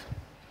 see that.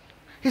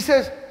 He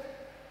says,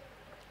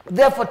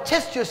 therefore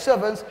test your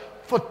servants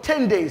for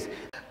 10 days,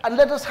 and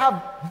let us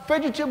have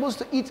vegetables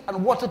to eat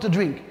and water to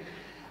drink.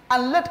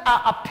 And let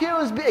our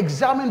appearance be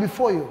examined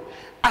before you,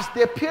 as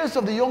the appearance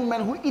of the young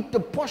men who eat the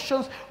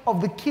portions of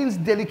the king's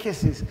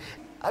delicacies.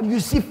 And you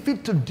see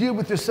fit to deal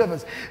with your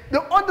servants.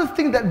 The other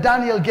thing that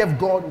Daniel gave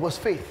God was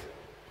faith.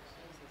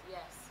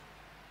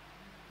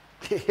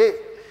 Yes.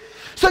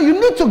 So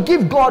you need to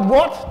give God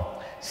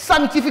what?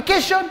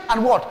 Sanctification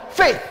and what?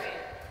 Faith.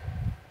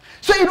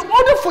 So in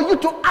order for you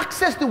to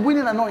access the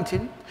winning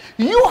anointing,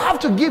 you have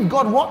to give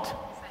God what?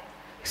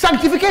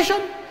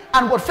 Sanctification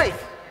and what?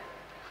 Faith.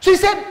 So he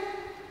said,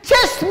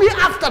 test me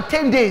after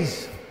 10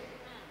 days.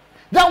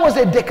 That was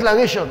a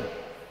declaration.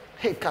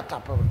 Hey,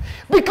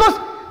 because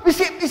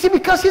you see,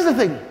 because here's the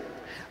thing.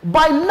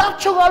 By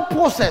natural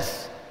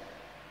process,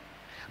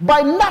 by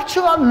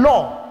natural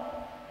law,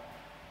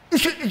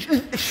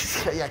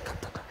 the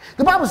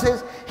Bible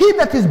says, he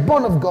that is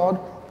born of God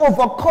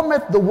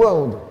overcometh the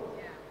world.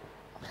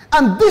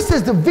 And this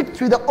is the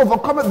victory that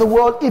overcometh the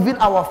world, even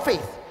our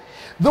faith.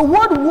 The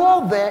word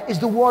world there is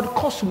the word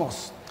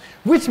cosmos,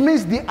 which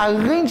means the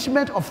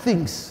arrangement of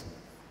things.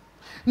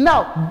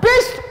 Now,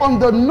 based on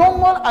the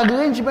normal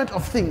arrangement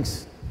of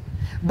things,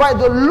 by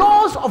the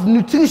laws of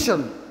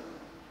nutrition,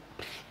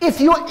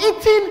 if you're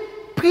eating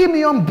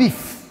premium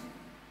beef,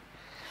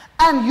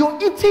 and you're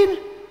eating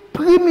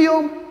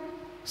premium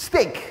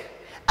steak,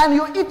 and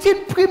you're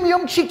eating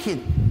premium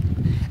chicken,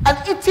 and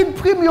eating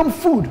premium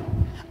food,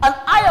 and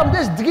I am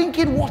just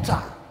drinking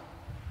water,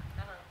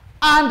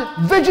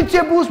 and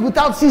vegetables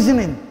without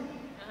seasoning,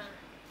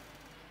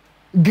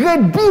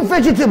 grade B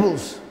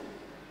vegetables,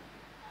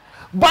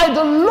 by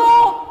the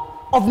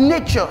law of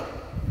nature,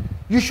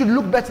 you should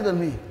look better than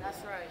me. That's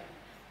right.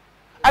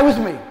 Are you with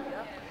me?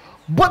 Yep.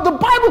 But the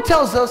Bible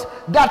tells us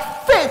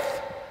that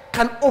faith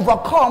can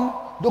overcome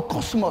the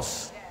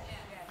cosmos.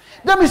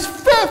 That means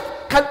faith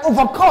can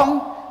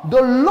overcome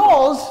the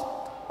laws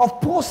of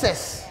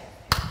process.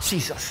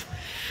 Jesus.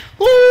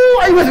 Ooh,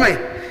 are you with me?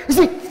 You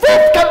see,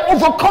 faith can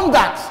overcome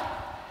that.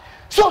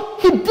 So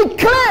he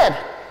declared,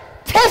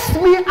 test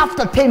me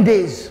after 10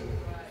 days.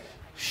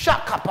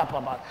 Shaka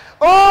papa.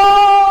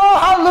 Oh,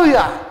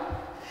 hallelujah.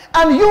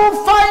 And you'll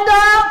find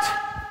out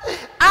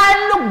I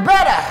look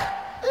better.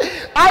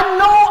 I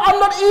know I'm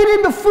not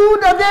eating the food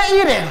that they're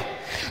eating,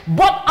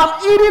 but I'm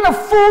eating a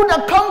food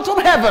that comes from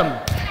heaven,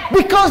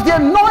 because the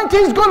anointing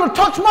is going to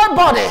touch my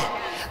body.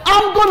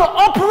 I'm going to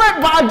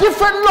operate by a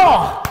different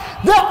law.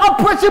 They're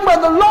operating by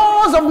the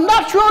laws of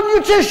natural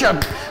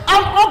nutrition.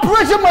 I'm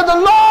operating by the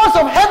laws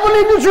of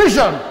heavenly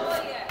nutrition.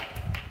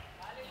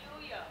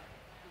 Hallelujah.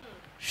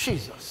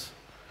 Jesus.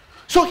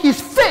 So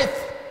his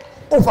faith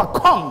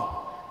overcome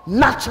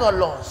natural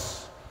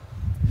laws.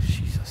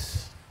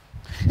 Jesus.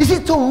 You see,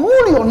 to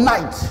rule your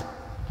night,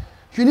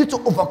 you need to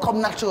overcome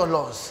natural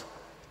laws.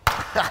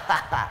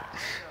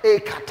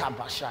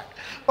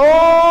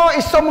 Oh,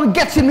 is someone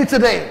getting me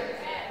today?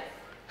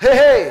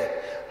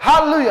 Hey,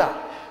 hallelujah.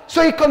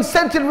 So he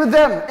consented with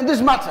them in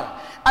this matter.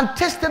 and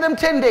tested them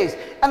 10 days.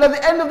 And at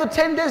the end of the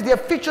 10 days, their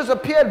features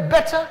appeared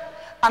better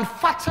and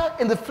fatter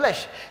in the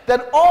flesh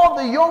than all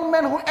the young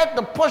men who ate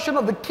the portion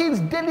of the king's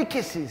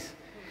delicacies.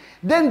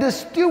 Then the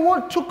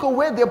steward took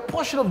away their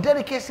portion of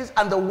delicacies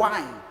and the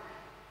wine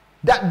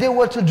that they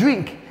were to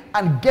drink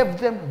and gave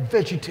them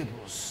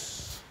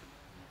vegetables.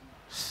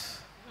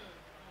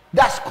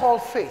 That's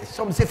called faith.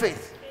 Some say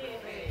faith.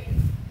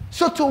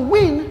 So to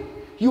win,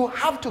 you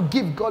have to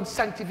give God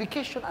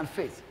sanctification and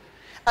faith.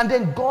 And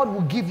then God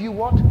will give you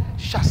what?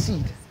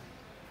 Chassid.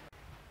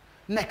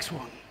 Next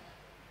one.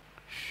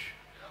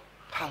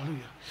 Hallelujah.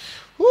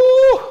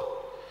 Woo!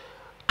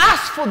 As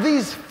for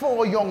these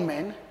 4 young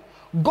men,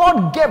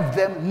 God gave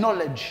them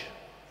knowledge.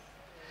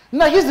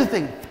 Now here's the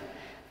thing.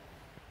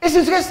 It's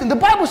interesting. The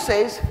Bible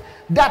says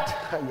that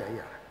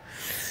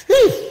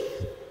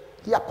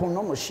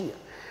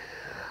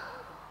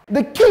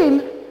the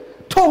king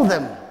told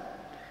them,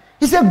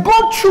 he said,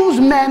 God choose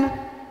men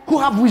who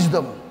have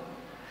wisdom,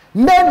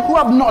 men who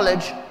have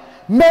knowledge,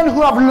 men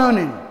who have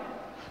learning.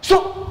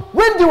 So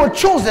when they were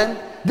chosen,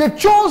 they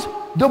chose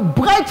the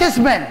brightest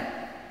men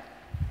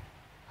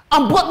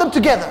and brought them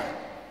together.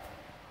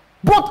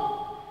 But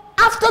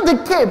after they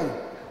came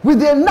with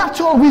their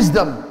natural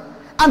wisdom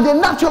and their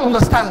natural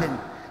understanding,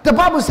 the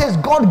Bible says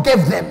God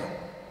gave them.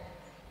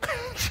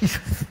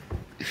 Jesus.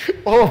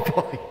 Oh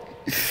boy.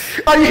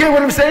 Are you hearing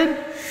what I'm saying?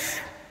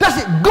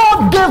 That's it.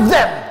 God gave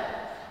them.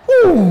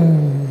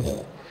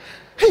 Ooh.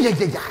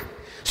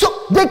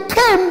 So they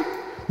came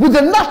with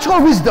the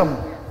natural wisdom,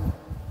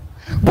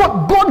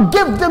 but God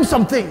gave them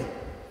something.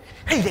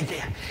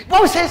 The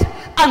Bible says,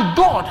 and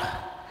God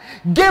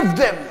gave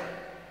them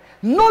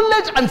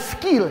knowledge and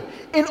skill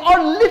in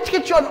all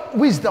literature and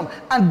wisdom,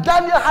 and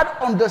Daniel had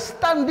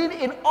understanding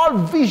in all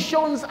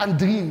visions and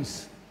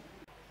dreams.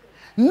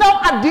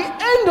 Now at the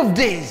end of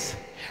days,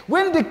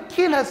 when the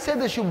king had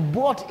said they should be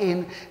brought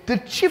in, the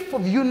chief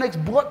of eunuchs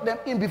brought them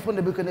in before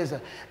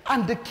Nebuchadnezzar.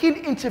 And the king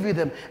interviewed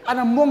them, and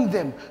among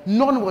them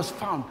none was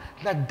found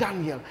like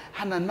Daniel,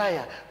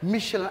 Hananiah,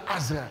 Mishael, and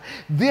Azrael.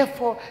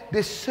 Therefore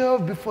they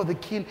served before the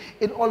king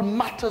in all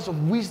matters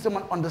of wisdom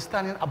and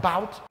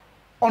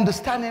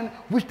understanding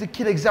which the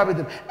king examined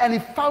them. And he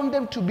found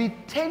them to be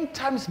 10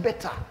 times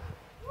better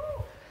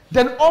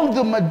than all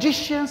the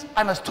magicians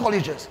and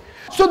astrologers.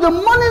 So the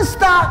morning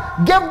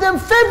star gave them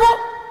favor,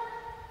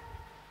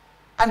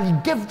 and he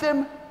gave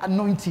them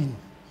anointing.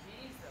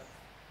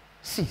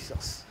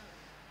 Jesus.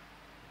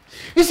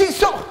 You see,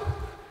 so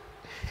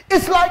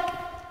it's like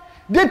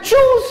they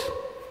choose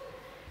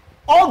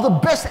all the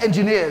best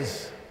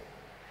engineers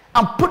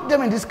and put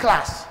them in this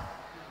class.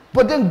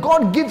 But then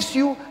God gives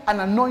you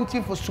an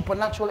anointing for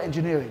supernatural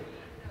engineering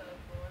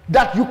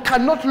that you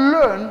cannot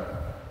learn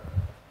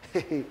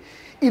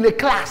in a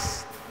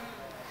class.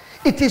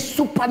 It is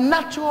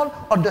supernatural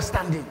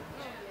understanding.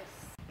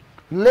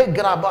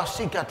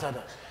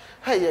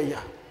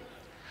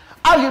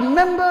 I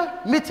remember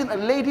meeting a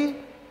lady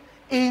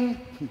in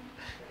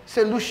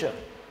St. Lucia.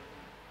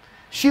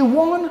 She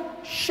won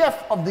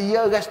Chef of the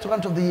Year,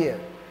 Restaurant of the Year.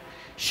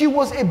 She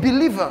was a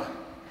believer,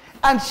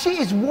 and she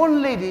is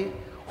one lady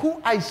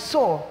who I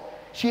saw,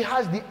 she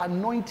has the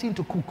anointing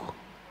to cook.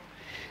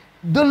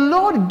 The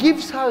Lord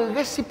gives her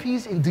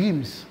recipes in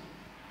dreams.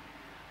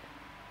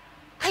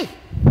 Hey.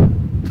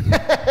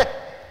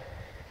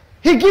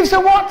 He gives her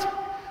what?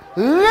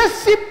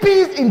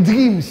 Recipes in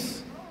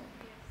dreams.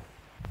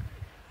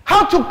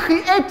 How to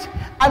create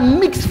and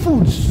mix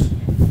foods.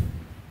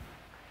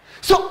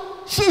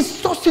 So she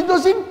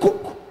doesn't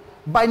cook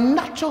by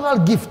natural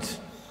gift.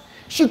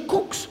 She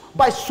cooks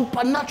by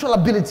supernatural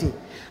ability.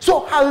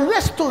 So her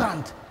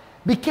restaurant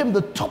became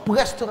the top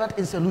restaurant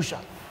in St.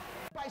 Lucia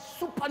by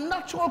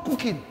supernatural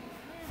cooking.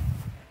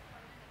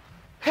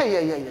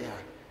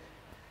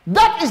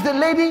 That is the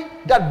lady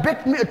that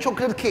baked me a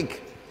chocolate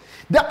cake.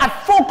 That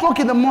at 4 o'clock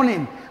in the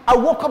morning, I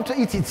woke up to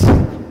eat it.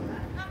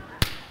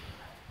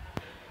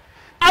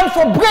 And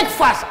for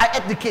breakfast, I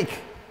ate the cake.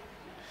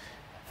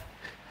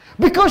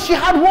 Because she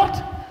had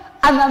what?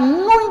 An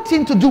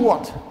anointing to do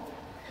what?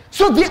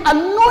 So the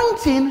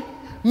anointing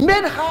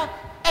made her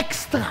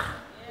extra.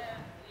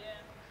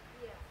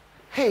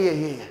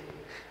 Hallelujah.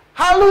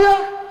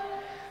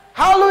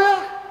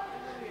 Hallelujah.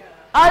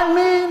 I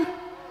mean,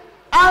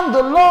 and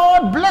the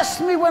Lord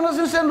blessed me when I was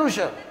in St.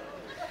 Lucia.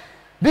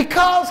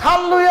 Because,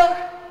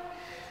 hallelujah,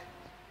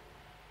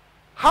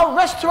 her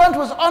restaurant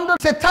was under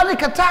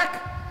satanic attack.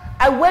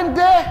 I went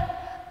there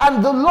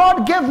and the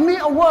Lord gave me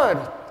a word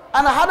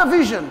and I had a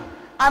vision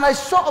and I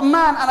saw a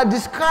man and I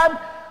described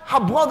her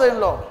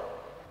brother-in-law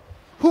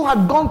who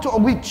had gone to a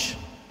witch.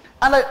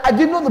 And I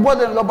didn't know the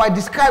brother-in-law, but I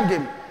described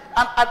him.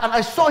 And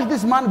I saw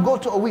this man go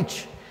to a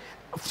witch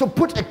to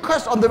put a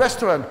curse on the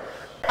restaurant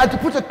and to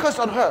put a curse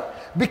on her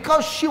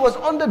because she was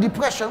under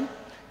depression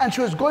and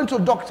she was going to a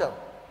doctor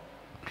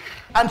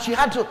and she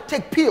had to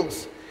take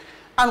pills.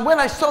 And when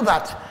I saw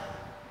that,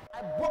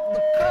 I broke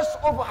the curse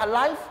over her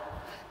life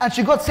and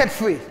she got set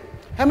free.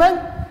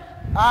 Amen?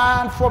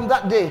 And from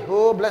that day,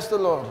 oh, bless the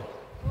Lord.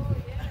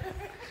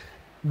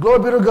 Glory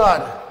be to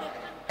God.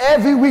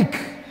 Every week,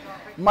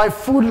 my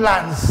food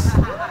lands.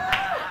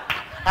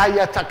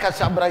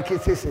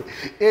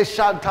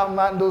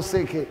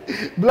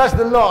 Bless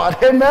the Lord.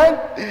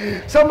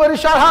 Amen. Somebody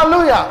shout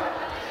hallelujah.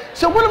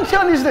 So what I'm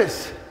telling you is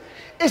this.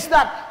 Is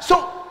that,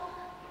 so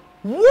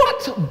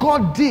what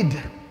God did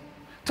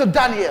to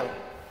Daniel,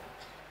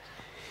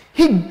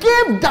 he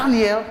gave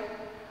Daniel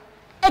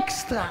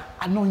extra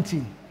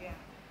anointing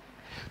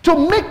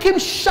to make him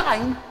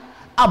shine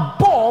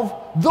above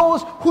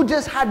those who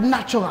just had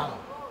natural.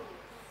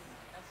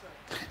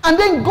 And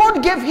then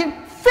God gave him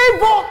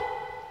favor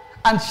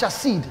and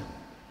chassid,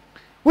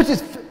 which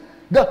is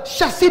the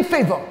chassid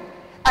favor.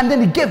 And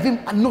then he gave him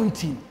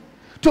anointing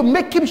to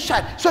make him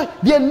shine. So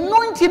the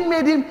anointing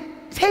made him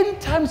 10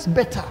 times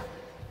better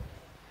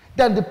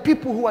than the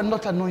people who are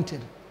not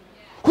anointed,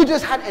 who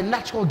just had a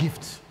natural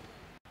gift.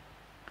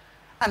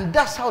 And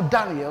that's how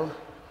Daniel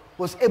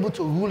was able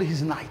to rule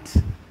his night.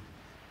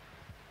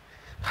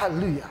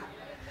 Hallelujah.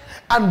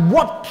 And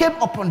what came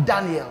upon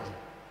Daniel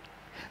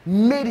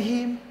made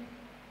him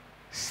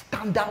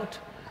stand out.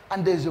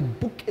 And there's a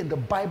book in the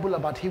Bible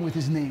about him with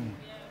his name.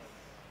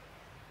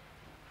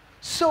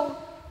 So,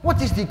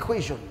 what is the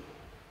equation?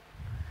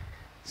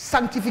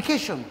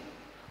 Sanctification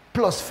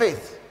plus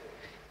faith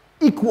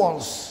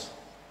equals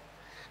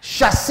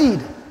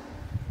chassid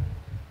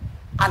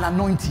and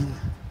anointing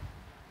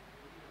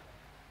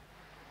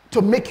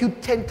to make you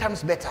 10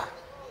 times better.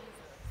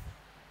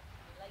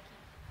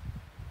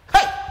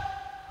 Hey!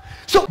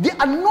 So the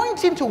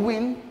anointing to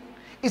win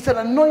is an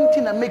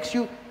anointing that makes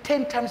you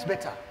 10 times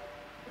better.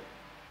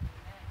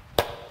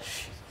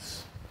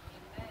 Jesus.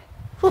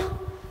 Whew.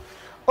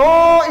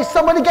 Oh, is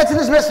somebody getting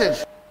this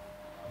message?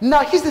 Now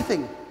here's the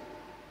thing.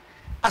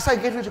 As I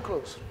get ready to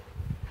close,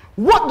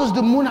 what does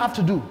the moon have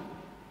to do?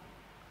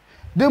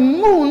 The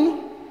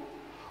moon,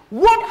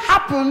 what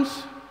happens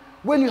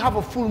when you have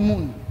a full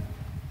moon?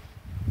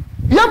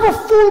 You have a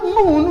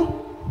full moon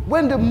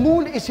when the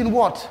moon is in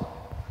what?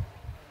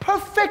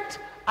 Perfect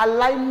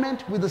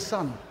alignment with the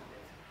sun.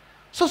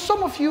 So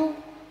some of you,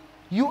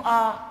 you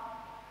are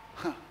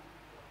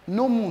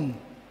no moon.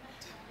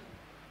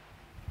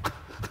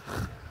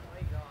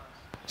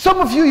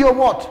 Some of you, you're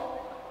what?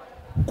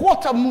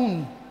 Quarter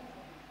moon.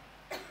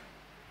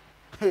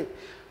 You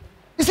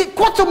see,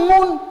 quarter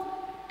moon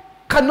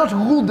cannot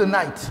rule the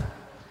night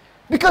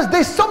because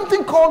there's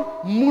something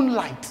called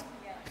moonlight.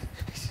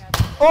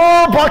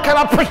 Oh boy, can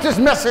I preach this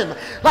message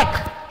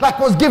like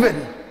was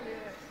given?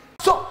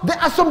 So there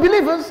are some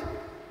believers,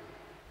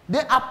 they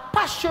are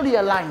partially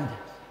aligned.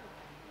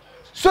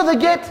 So they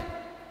get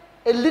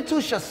a little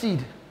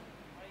chassid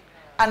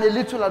and a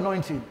little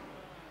anointing.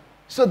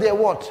 So they're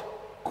what?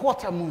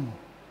 Quarter moon.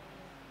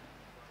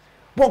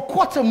 But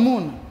quarter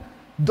moon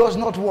does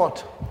not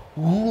what?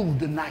 Rule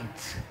the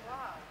night.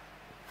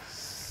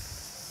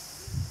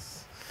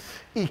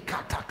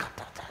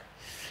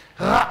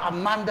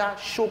 Amanda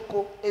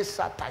Shoko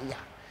Esataya.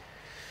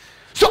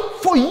 So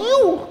for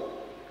you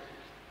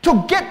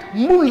to get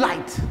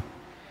moonlight,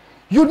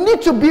 you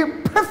need to be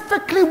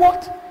perfectly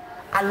what?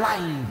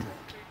 Aligned.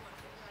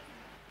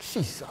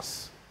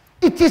 Jesus.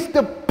 It is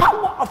the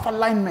power of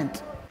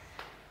alignment.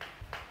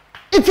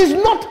 It is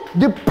not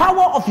the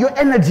power of your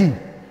energy.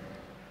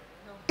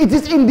 It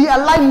is in the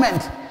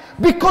alignment.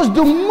 Because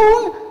the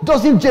moon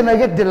doesn't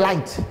generate the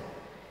light.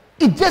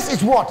 It just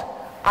is what?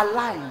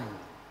 Aligned.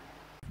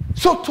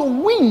 So to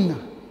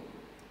win,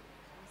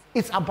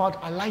 it's about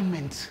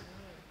alignment.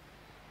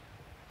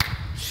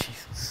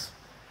 Jesus.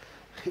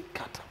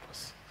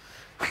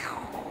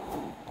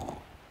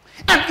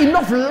 And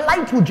enough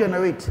light will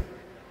generate.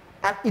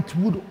 And it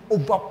would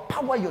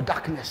overpower your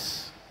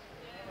darkness.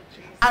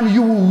 And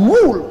you will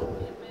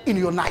rule in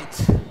your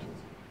night.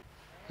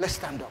 Let's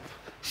stand up.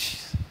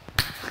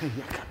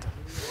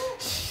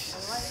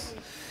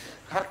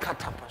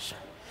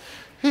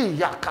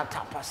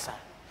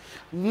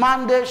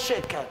 Mande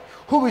shaker.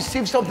 Who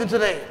received something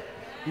today?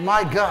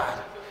 My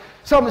God.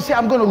 Somebody say,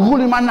 I'm going to rule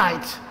in my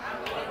night.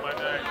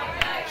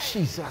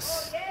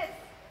 Jesus.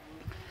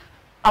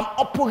 I'm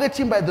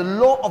operating by the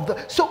law of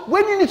the... So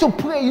when you need to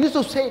pray, you need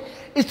to say,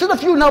 instead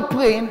of you now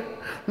praying,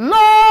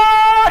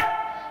 Lord,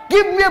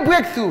 give me a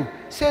breakthrough.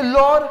 Say,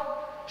 Lord,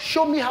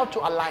 show me how to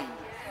align.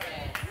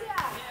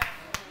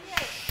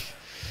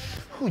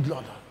 Good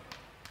Lord.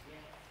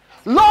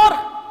 Lord,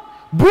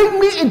 bring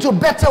me into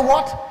better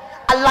what?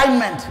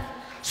 Alignment.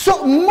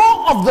 So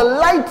more of the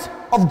light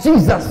of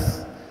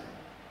Jesus.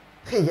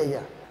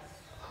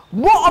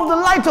 More of the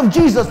light of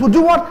Jesus will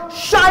do what?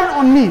 Shine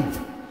on me.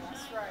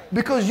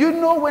 Because you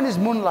know when it's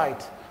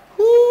moonlight.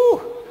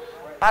 Whoo,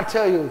 I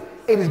tell you,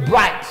 it is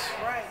bright.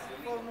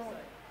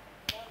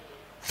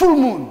 Full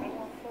moon.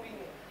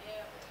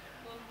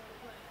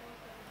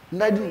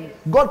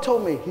 God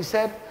told me, he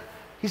said,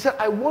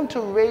 I want to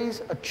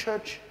raise a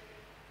church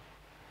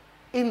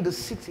in the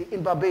city,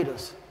 in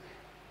Barbados,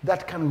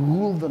 that can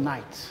rule the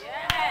night.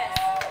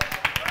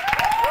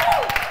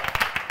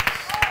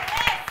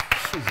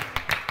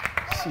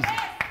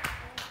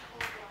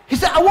 He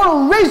said, I want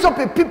to raise up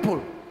a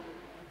people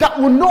that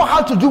will know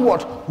how to do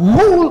what?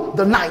 Rule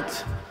the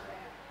night.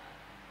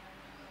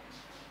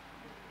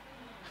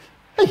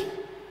 Hey.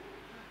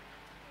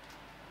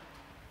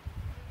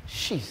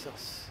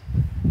 Jesus.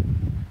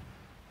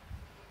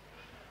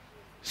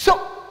 So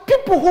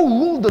people who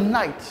rule the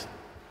night,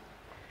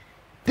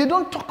 they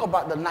don't talk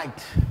about the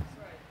night.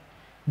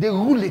 They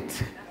rule it.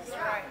 That's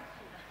right.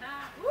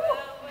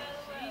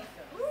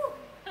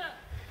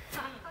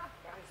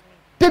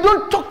 They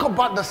don't talk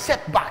about the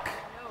setback.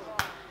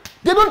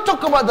 They don't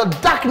talk about the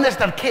darkness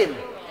that came.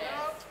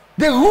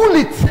 They rule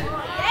it.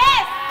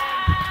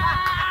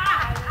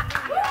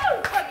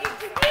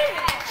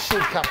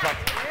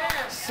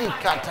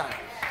 Sikata.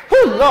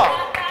 Oh Lord.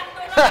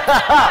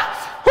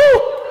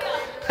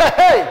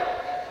 Hey.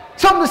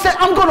 Somebody say,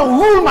 I'm going to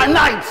rule my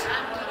night.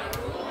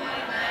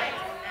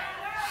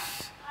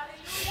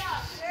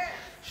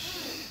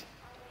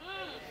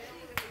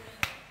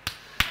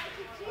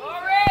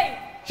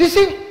 You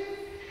see,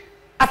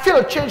 I feel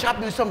a change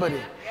happening to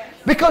somebody.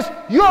 Because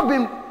you have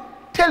been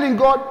telling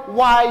God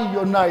why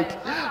your night.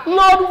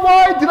 Lord,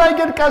 why did I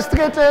get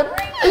castrated?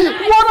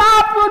 What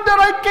happened that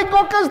I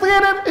got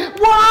castrated?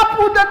 What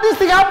happened that this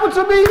thing happened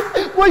to me?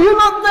 Were you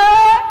not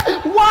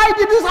there? Why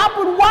did this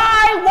happen? Why?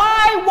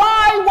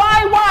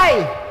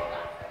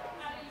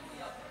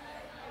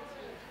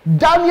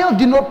 Daniel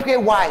did not pray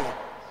why.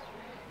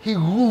 He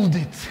ruled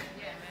it.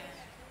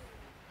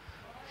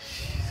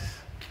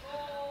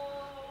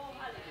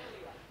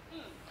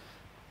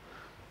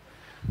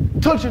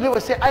 Don't you never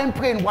say, I ain't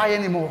praying why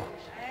anymore.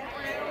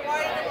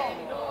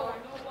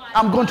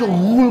 I'm going to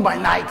rule my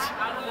night.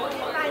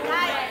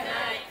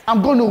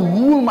 I'm going to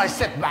rule my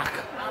setback.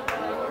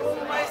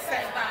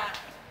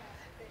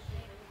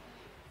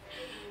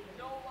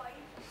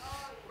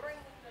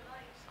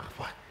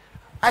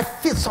 I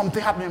feel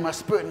something happening in my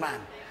spirit, man.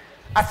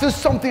 I feel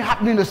something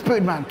happening in the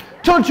spirit, man.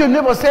 Don't your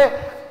neighbor say,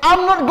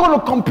 I'm not going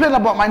to complain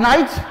about my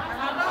night.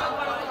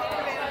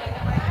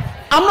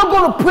 I'm not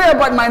going to pray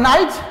about my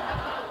night.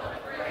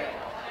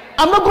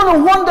 I'm not going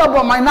to wonder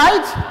about my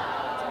night.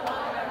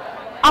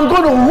 I'm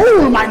going to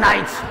rule my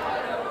night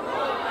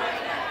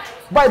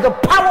by the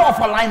power of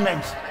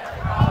alignment.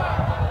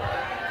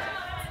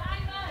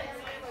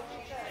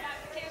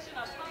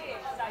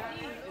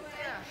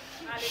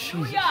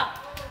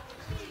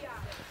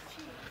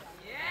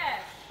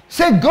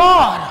 Say,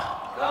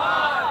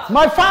 God,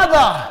 my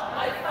Father,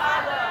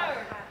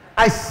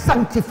 I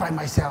sanctify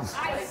myself.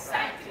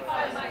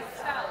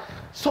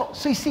 So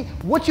you see,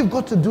 what you've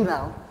got to do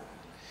now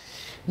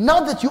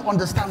that you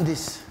understand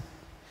this,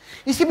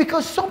 you see,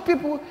 because some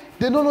people,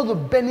 they don't know the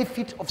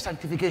benefit of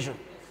sanctification.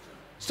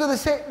 So they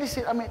say,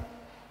 listen,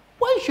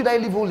 why should I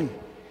live holy?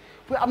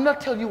 Well, I'm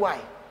not telling you why.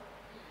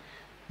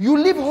 You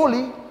live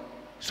holy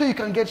so you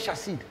can get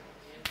chassid.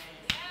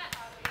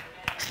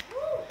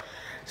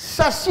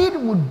 Chassid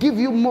will give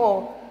you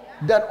more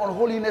than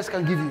unholiness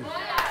can give you.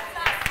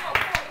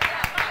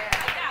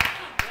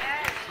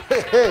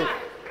 Hey.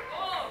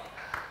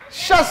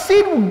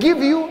 Chassid will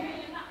give you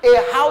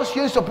a house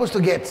you ain't supposed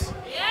to get.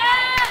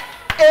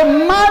 A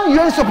man you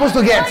ain't supposed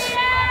to get.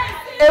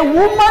 A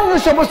woman you're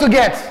supposed to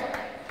get.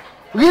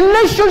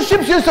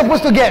 Relationships you're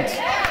supposed to get.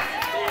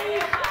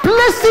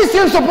 Places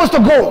you're supposed to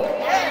go.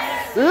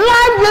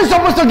 Life you're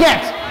supposed to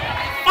get.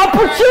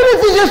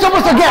 Opportunities you're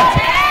supposed to get.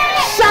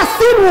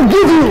 Chassid will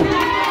give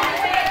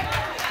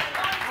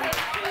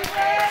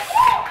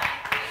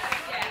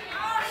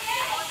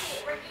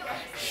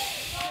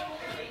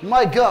you.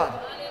 My God.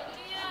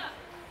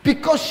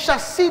 Because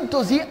chassid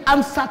doesn't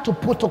answer to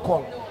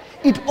protocol.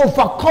 It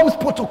overcomes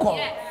protocol.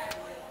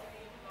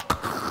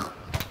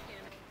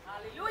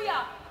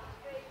 Hallelujah.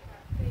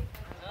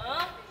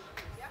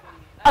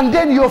 And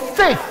then your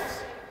faith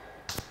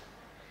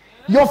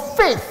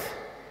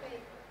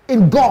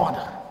in God,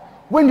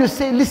 when you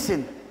say,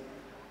 listen,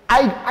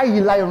 I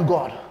rely on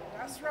God.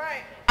 That's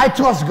right. I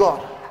trust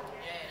God.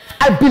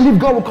 I believe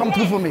God will come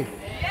through for me.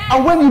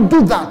 And when you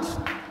do that,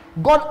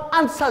 God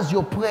answers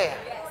your prayer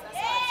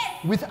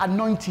with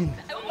anointing.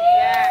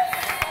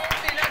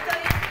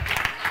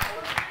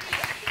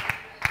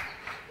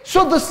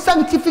 So the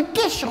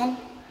sanctification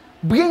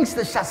brings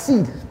the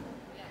chassid,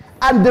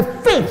 and the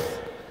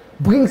faith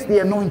brings the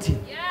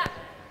anointing.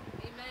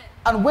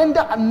 And when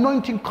the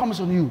anointing comes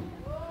on you,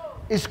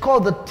 it's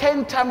called the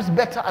 10 times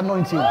better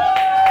anointing.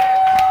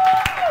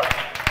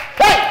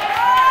 Hey!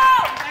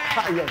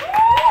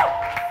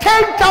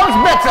 10 times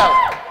better.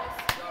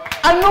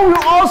 I know we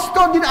all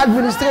studied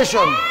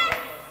administration,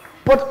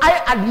 but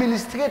I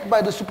administrate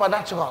by the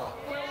supernatural.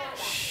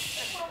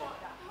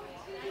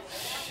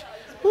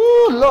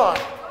 Ooh, Lord.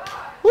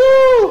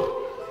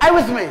 Ooh. Are you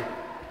with me?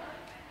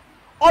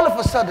 All of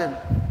a sudden,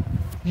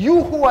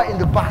 you who are in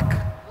the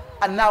back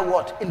are now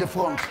what? In the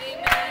front.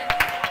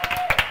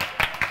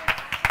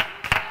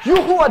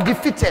 You who are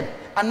defeated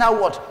are now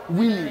what?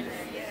 Winning.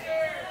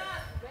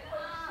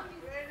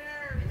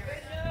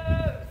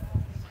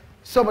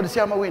 Somebody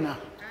say, I'm a winner.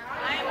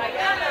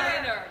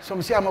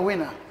 Somebody say, I'm a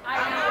winner.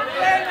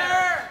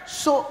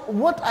 So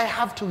what I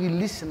have to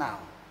release now,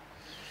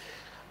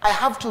 I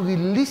have to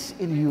release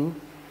in you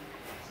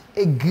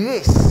a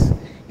grace.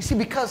 You see,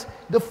 because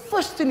the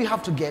first thing you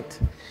have to get,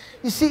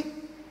 you see,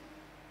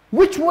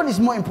 which one is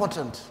more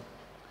important?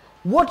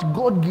 What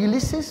God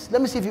releases,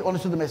 let me see if you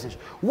understood the message.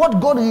 What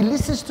God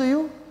releases to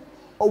you,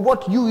 or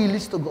what you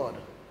release to God?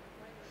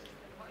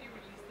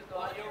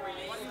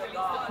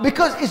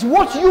 Because it's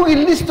what you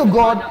release to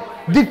God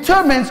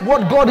determines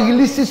what God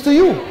releases to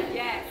you.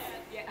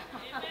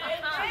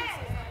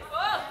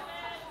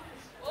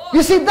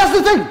 You see, that's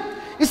the thing.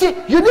 You see,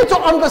 you need to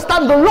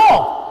understand the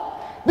law.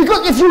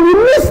 Because if you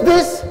release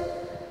this,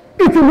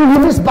 it will be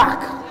released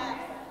back.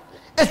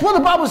 It's what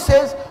the Bible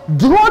says,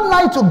 draw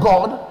nigh to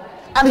God,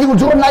 and he will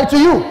draw nigh to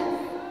you.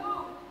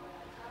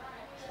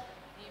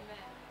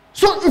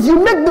 So if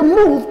you make the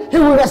move, he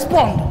will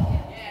respond.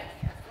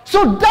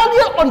 So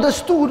Daniel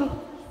understood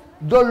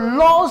the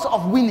laws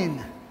of winning.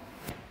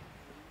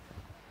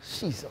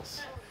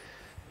 Jesus.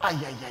 Ay,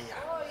 ay, ay,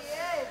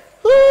 ay.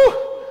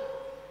 Ooh.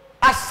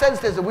 I sense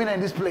there's a winner in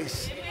this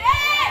place.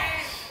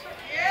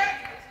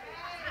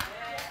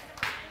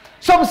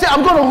 Some say,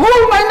 I'm going to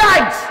rule my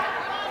night.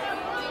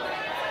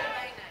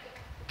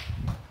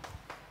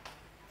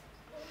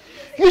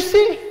 You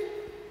see,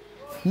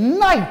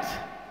 night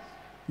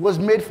was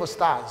made for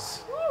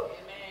stars.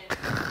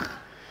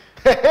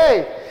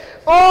 Hey,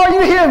 oh,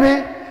 you hear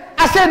me?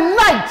 I said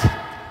night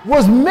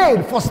was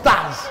made for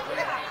stars.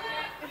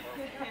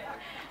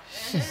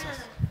 Jesus.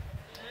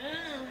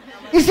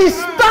 You see,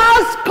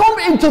 stars come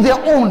into their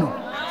own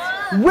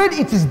when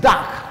it is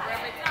dark.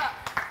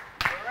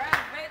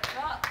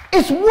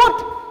 It's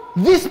what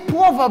this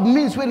proverb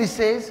means when it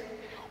says,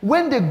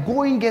 when the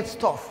going gets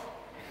tough,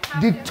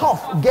 the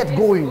tough get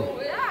going.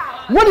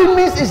 What it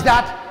means is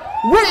that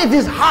when it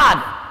is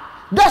hard,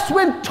 that's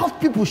when tough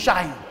people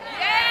shine.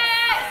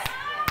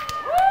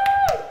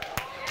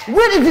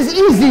 When it is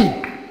easy,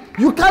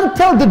 you can't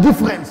tell the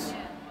difference.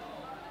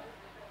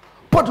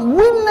 But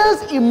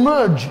winners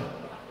emerge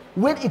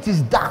when it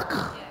is dark.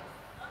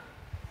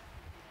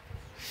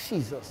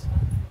 Jesus.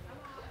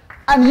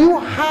 And you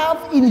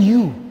have in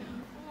you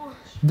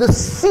the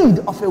seed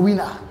of a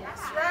winner.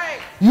 That's right.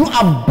 You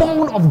are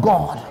born of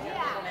God.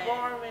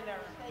 Born winner.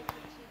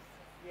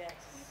 Yes.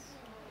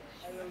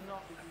 I will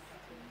not be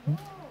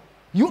defeated.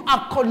 You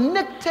are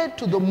connected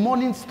to the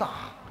morning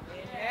star.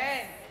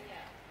 Amen.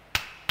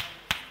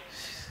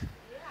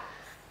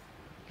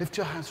 Lift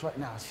your hands right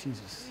now,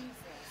 Jesus.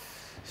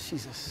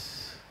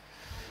 Jesus.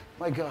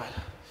 My God.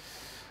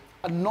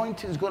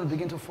 Anointing is going to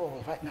begin to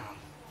fall right now.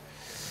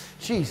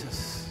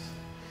 Jesus.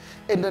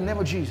 In the name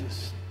of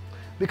Jesus.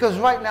 Because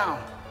right now,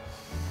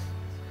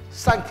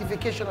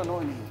 sanctification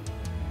anointing.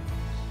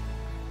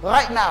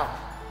 Right now,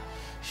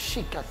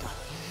 shikata.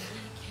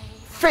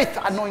 Faith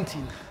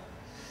anointing.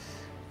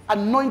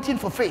 Anointing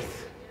for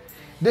faith.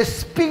 The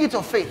spirit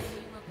of faith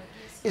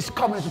is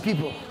coming to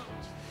people.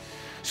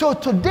 So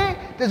today,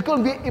 there's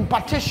going to be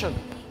impartation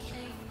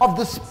of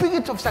the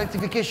spirit of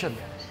sanctification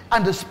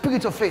and the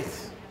spirit of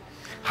faith.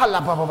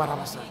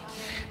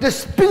 The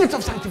spirit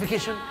of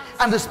sanctification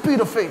and the spirit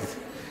of faith.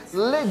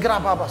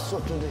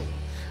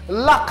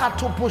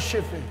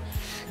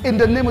 In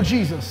the name of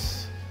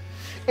Jesus.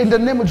 In the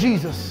name of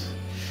Jesus.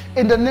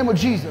 In the name of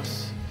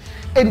Jesus.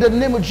 In the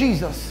name of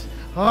Jesus.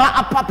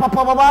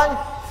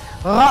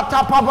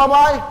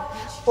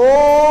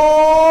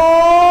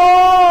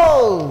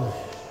 Oh!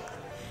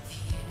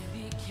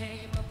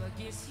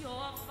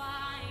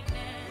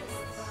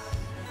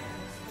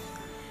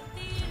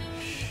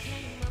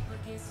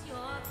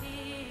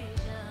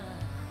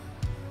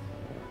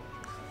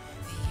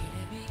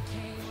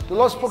 The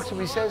Lord spoke to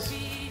me, says,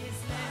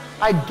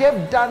 I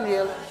gave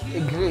Daniel a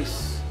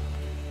grace.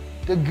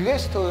 The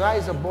grace to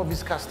rise above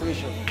his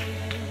castration.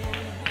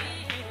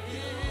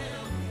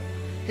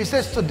 He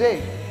says,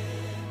 today,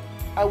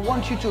 I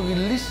want you to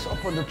release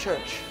upon the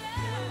church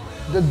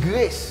the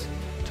grace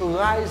to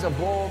rise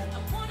above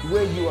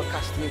where you are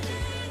castrated.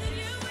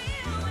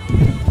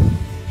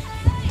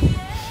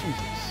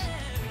 Jesus.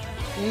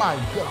 My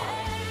God.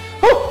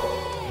 Woo!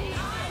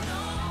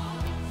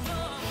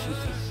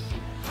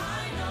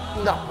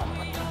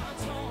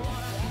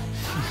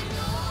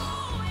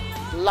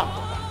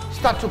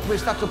 Start to pray,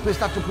 start to pray,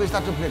 start to pray,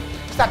 start to pray.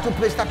 Start to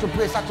pray, start to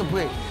pray, start to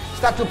pray.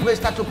 Start to pray,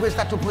 start to pray,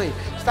 start to pray.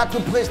 Start to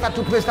pray, start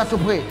to pray, start to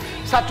pray.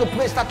 Start to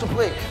pray, start to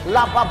pray.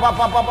 La ba ba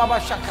ba ba ba ba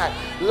shakai.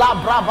 La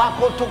bra ba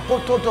koto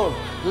koto.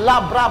 La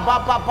bra ba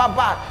ba ba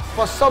ba.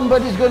 For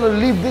somebody's going to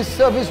leave this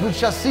service with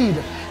your seed.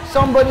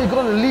 Somebody's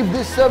going to leave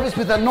this service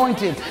with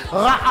anointing.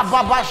 Ra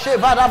ba ba she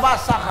ba da ba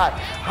sakai.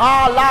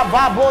 Ha la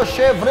ba bo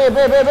she vre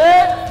be be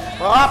be.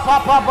 Ra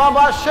pa pa ba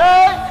ba she.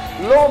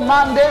 Lo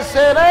mande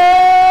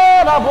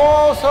sere la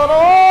bo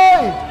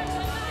soroi.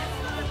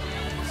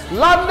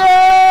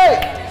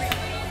 Lande.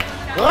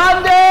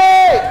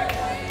 Rande!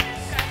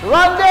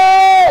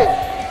 Rande!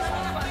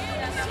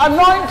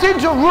 Anointing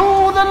to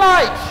rule the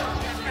night.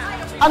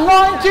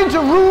 Anointing to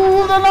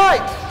rule the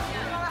night.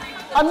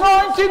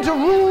 Anointing to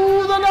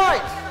rule the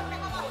night.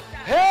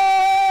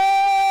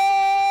 Hey!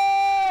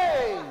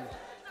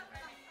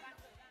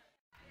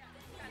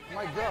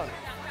 My God.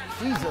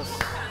 Jesus.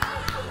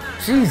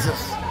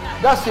 Jesus.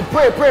 That's it.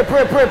 Pray, pray,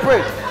 pray, pray,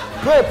 pray.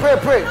 Pray, pray,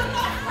 pray.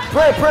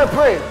 Pray, pray,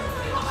 pray.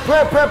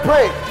 Pray, pray,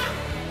 pray.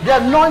 The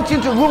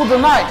anointing to rule the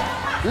night.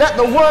 Let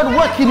the word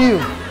work in you.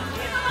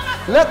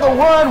 Let the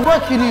word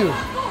work in you.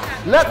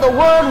 Let the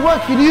word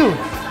work in you.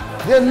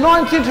 The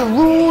anointing to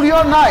rule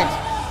your night.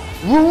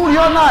 Rule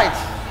your night.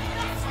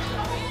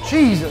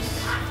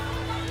 Jesus.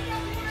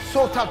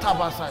 So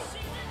tatabasai.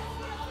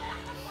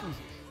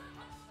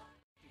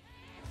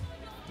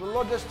 The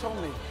Lord just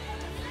told me.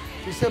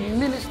 He said,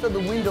 minister the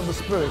wind of the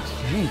Spirit.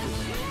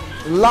 Jesus.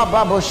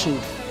 Lababoshi.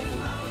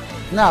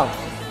 Now,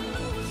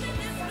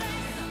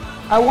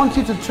 I want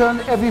you to turn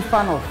every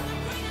fan off.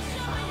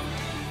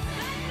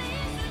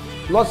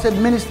 Lord said,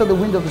 minister the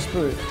wind of the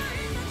Spirit.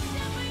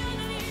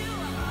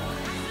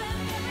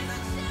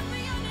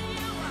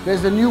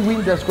 There's a new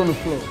wind that's going to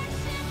flow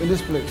in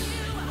this place.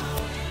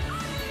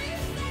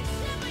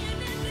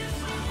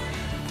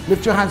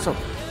 Lift your hands up.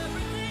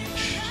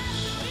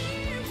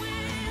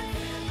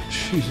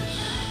 Jesus.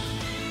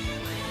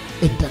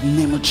 In the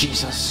name of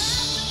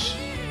Jesus,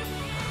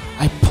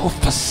 I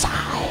prophesy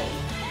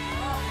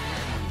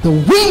the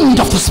wind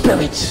of the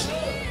Spirit.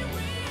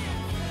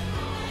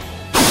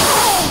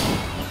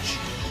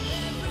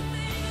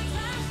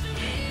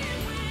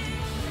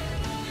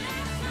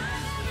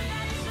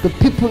 The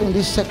people in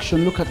this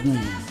section, look at me.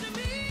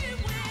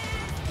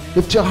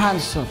 Lift your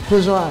hands up,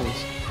 close your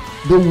eyes.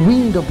 The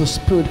wind of the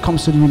Spirit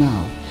comes to you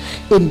now.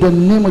 In the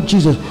name of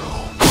Jesus.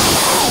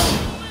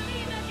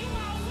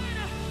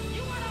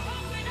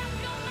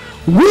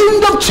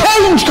 Wind of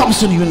change comes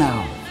to you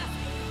now.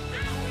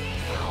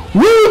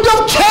 Wind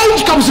of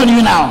change comes on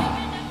you now.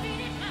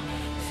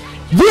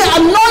 The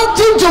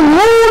anointing to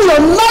rule your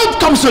night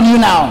comes on you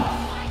now.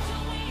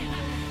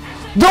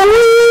 The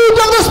wind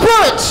of the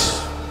Spirit.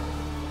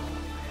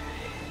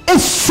 It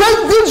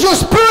strengthens your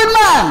spirit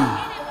man.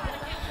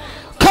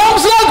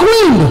 Comes like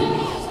wind.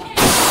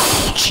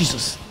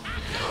 Jesus.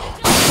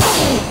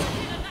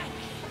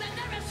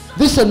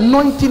 This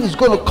anointing is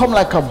going to come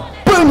like a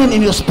burning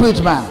in your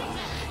spirit man.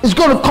 It's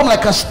going to come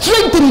like a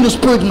strengthening in your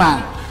spirit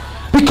man.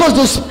 Because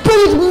the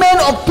spirit men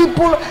of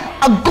people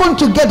are going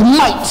to get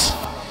might.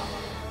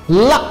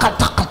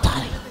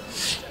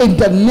 In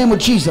the name of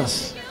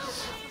Jesus.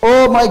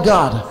 Oh my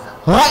God.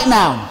 Right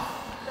now.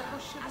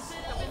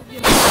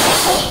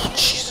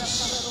 Jesus.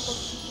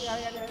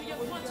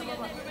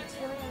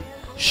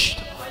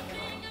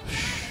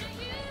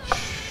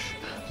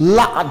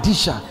 La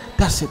Adisha.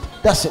 That's it.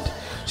 That's it.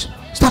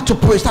 Start to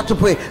pray. Start to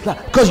pray.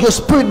 Because your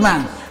spirit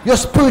man. Your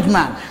spirit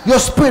man, your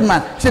spirit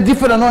man. It's a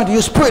different anointing.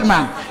 Your spirit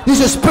man. This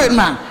is a spirit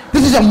man.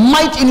 This is a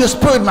might in your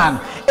spirit man.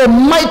 A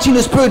might in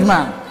your spirit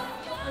man.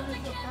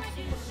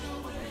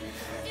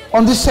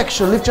 On this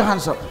section, lift your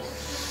hands up.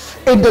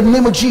 In the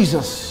name of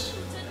Jesus.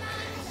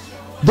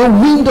 The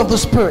wind of the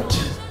Spirit.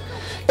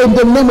 In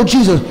the name of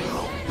Jesus.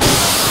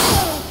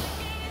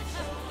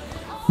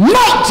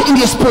 Might in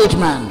your spirit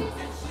man.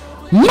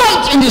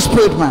 Might in your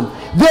spirit man.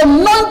 The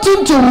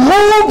anointing to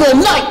rule the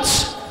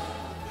night.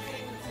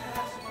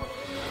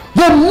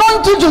 The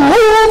anointing to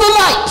rule the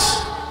night.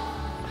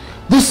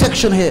 This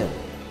section here.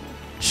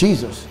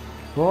 Jesus.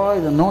 Boy,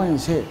 the anointing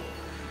is here.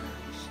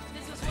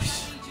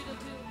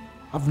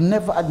 I've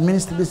never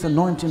administered this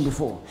anointing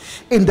before.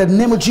 In the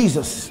name of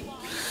Jesus.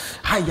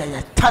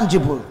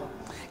 Tangible.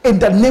 In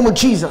the name of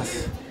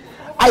Jesus.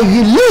 I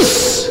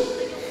release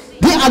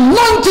the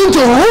anointing to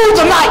rule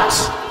the night.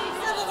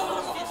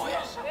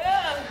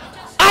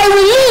 I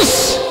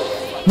release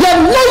the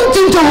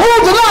anointing to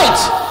rule the night.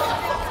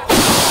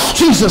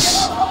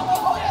 Jesus.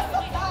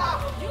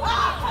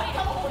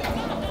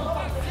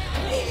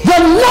 The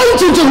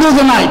anointing to rule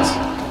the night.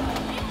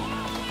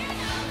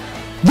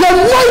 The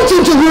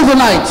anointing to rule the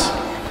night.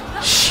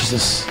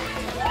 Jesus.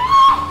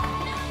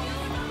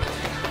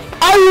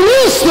 I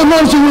release the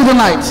anointing to rule the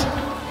night.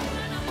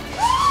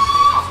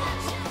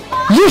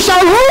 You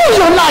shall rule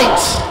your night.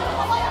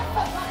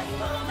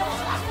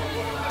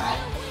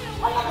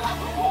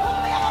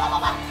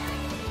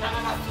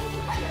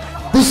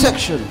 This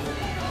section.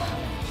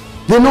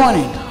 The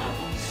anointing.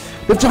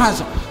 Lift your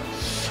hands up.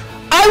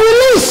 I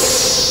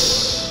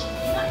release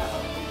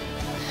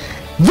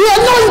the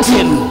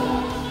anointing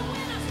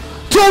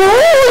to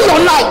rule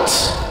your night.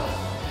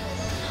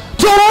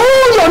 To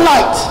rule your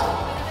night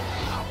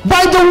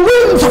by the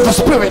winds of the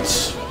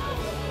Spirit.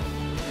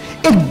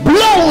 It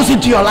blows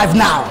into your life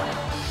now.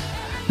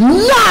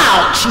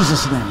 Now,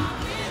 Jesus' name.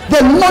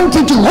 The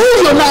anointing to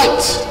rule your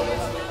night.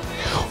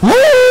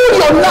 Rule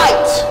your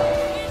night.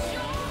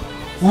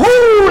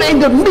 Rule in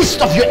the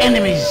midst of your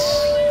enemies.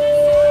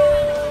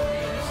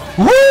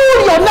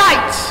 Rule your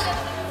night.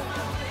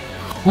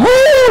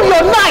 Rule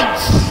your night.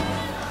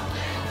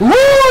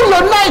 Rule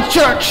your night,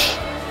 church.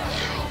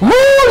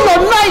 Rule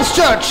your night,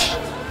 church.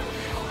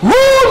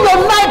 Rule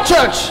your night,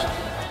 church.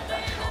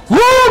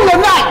 Rule your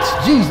night,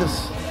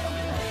 Jesus.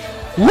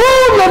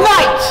 Rule your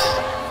night.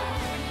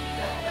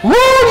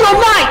 Rule your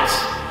night.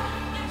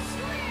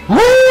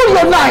 Rule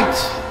your night.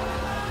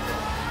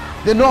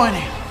 The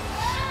anointing.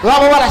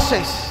 Labawara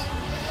says.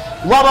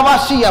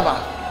 Wababashiyaba.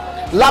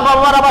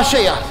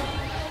 Labawarabashaya.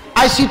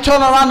 I see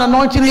turnaround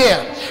anointing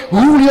here.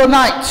 Rule your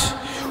night.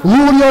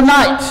 Rule your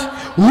night.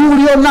 Rule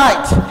your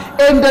night.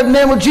 In the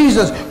name of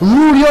Jesus.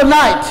 Rule your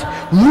night.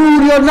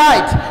 rule your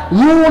night,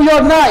 rule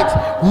your night,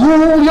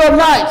 rule your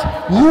night,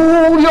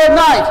 rule your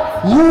night,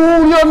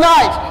 rule your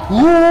night,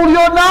 rule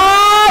your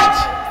night,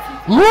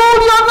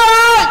 rule your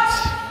night.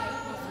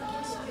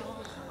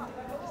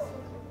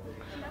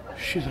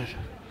 Jesus.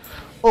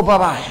 Oh,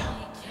 bye-bye.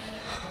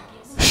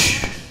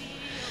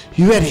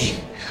 You ready?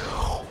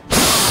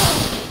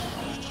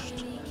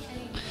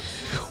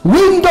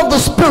 Wind of the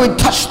Spirit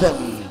touch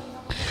them.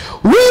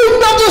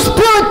 Wind of the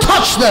Spirit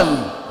touch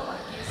them.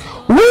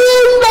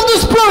 Wind of the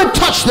Spirit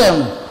touch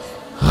them.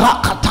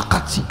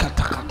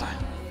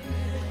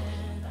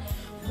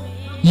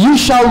 You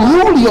shall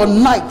rule your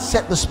night,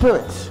 said the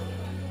Spirit.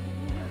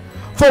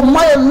 For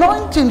my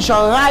anointing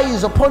shall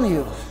rise upon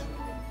you,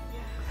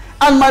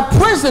 and my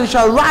presence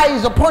shall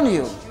rise upon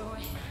you,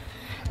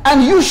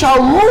 and you shall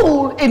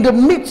rule in the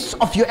midst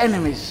of your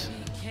enemies.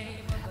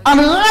 And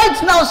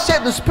right now,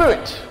 said the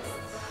Spirit,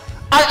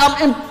 I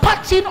am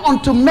imparting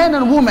unto men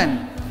and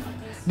women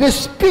the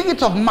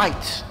spirit of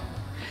might,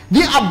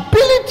 the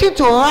ability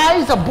to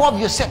rise above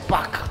your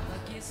setback.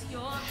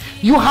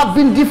 You have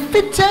been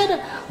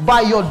defeated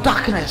by your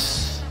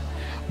darkness,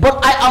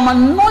 but I am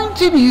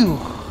anointing you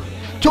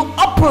to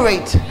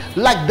operate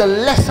like the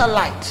lesser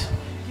light.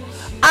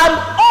 I'm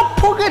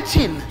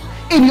operating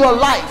in your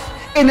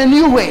life in a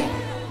new way.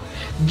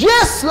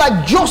 Just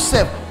like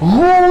Joseph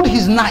ruled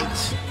his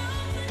night,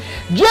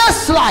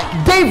 just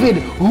like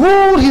David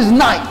ruled his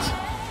night,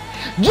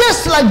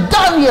 just like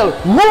Daniel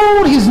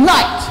ruled his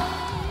night,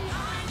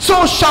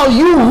 so shall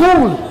you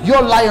rule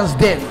your lion's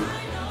den.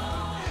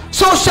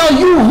 So shall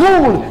you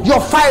rule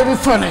your fiery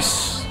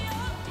furnace.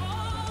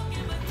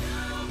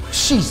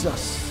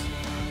 Jesus.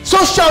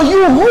 So shall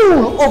you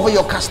rule over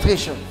your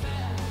castration.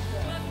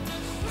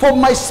 For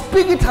my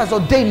spirit has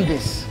ordained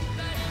this,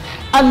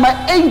 and my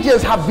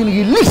angels have been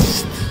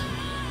released.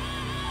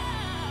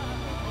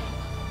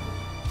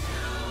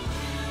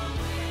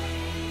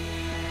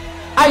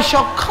 I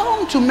shall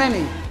come to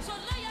many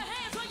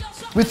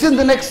within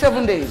the next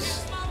 7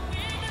 days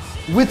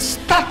with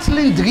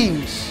startling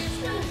dreams,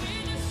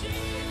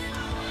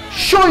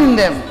 showing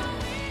them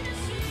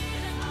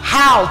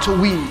how to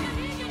win.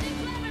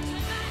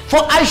 For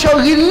I shall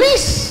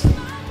release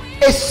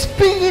a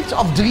spirit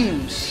of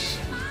dreams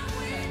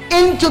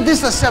into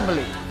this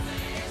assembly,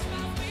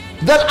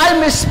 that I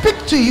may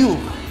speak to you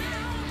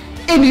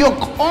in your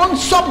own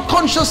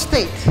subconscious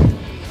state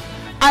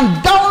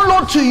and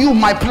download to you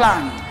my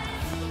plan.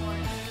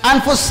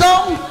 And for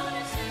some,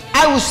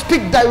 I will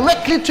speak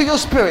directly to your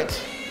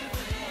spirit,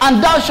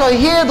 and thou shalt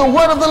hear the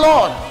word of the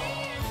Lord,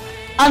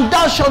 and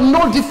thou shalt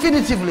know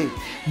definitively,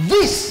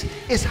 this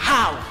is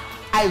how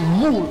I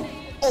rule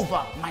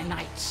over my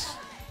nights.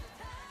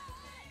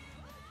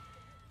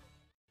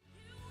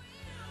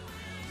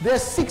 There are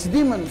 6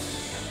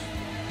 demons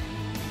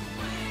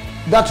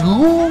that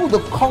rule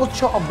the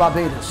culture of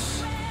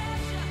Barbados,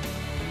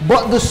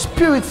 but the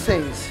Spirit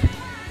says,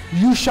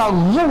 you shall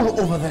rule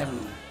over them.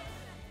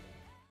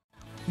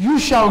 You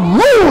shall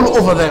rule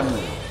over them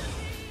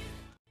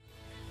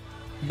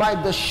by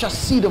the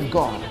chassis of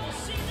God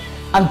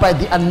and by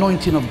the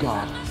anointing of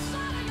God.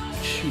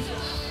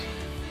 Jesus,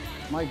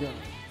 my God.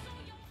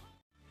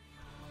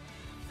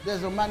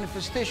 There's a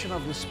manifestation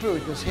of the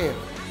Spirit that's here.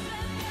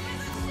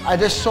 I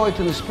just saw it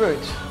in the Spirit.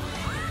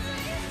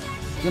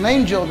 There's an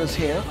angel that's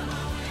here.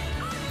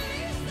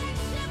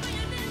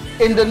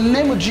 In the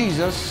name of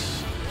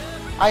Jesus,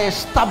 I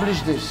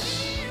establish this,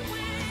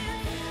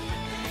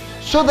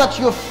 so that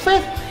your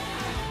faith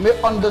may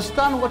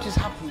understand what is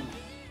happening.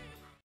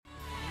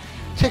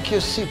 Take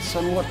your seats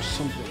and watch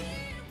something.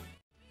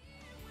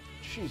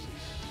 Jesus.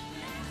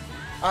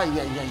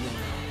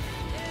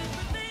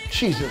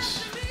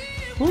 Jesus.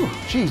 Ooh,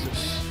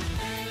 Jesus.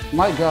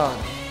 My God.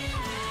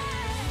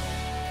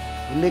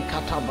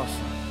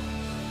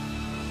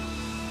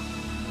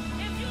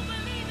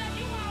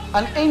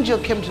 An angel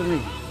came to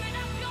me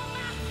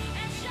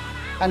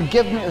and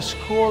gave me a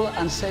scroll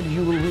and said,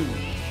 you will read.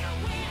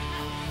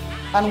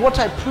 And what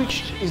I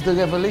preached is the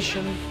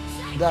revelation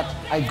that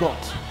I got.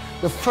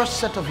 The first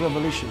set of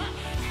revelation.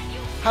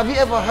 Have you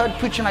ever heard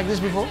preaching like this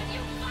before?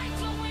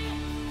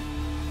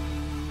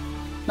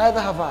 Neither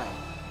have I.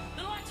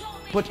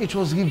 But it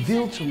was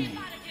revealed to me.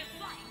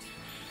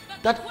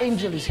 That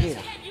angel is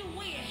here.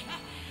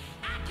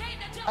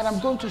 And I'm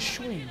going to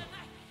show you.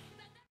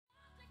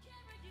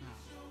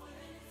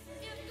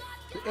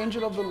 The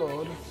angel of the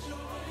Lord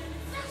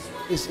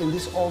is in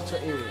this altar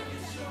area.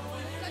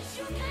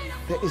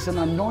 There is an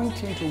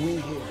anointing to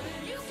win here.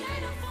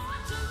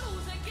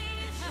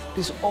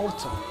 This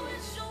altar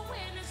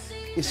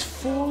is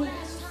full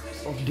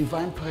of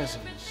divine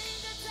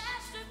presence.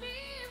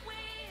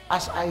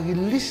 As I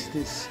release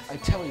this, I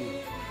tell you,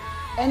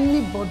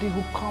 anybody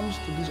who comes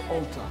to this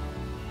altar,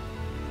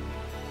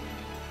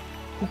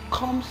 who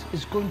comes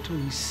is going to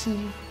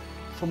receive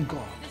from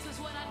God.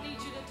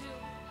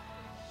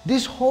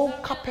 This whole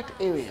carpet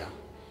area,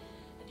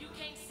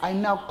 I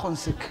now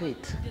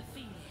consecrate,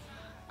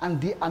 and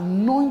the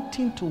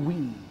anointing to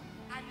win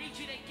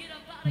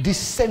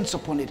descends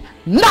upon it.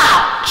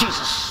 Now,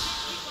 Jesus.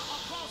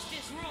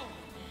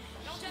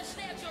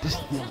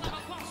 Just kneel down.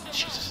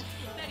 Jesus.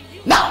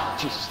 Now,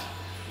 Jesus.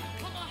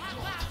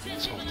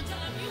 It's altar.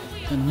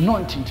 The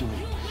anointing to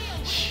win.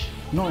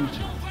 Anointing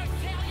to win.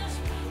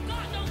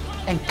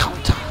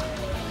 Encounter.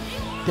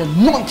 The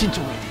anointing to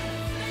win.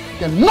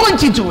 The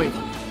anointing to win.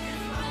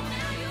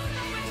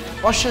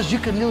 Ushers, you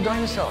can kneel down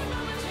yourself.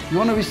 You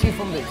want to receive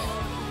from this.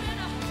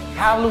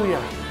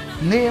 Hallelujah.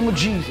 Name of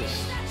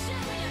Jesus.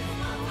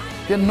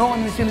 The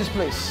anointing is in this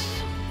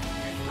place.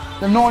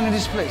 The anointing in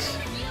this place.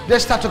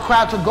 Let's start to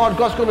cry out to God.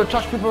 God's going to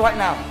touch people right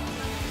now.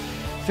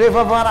 The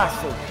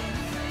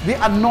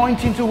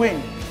anointing to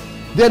win.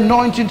 The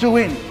anointing to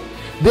win.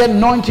 The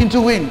anointing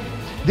to win.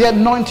 The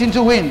anointing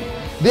to win.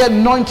 The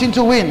anointing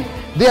to win.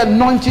 The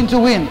anointing to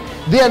win.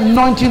 The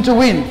anointing to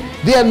win.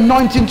 The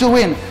anointing to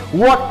win.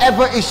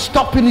 Whatever is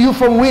stopping you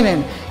from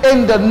winning,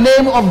 in the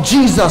name of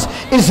Jesus,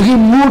 is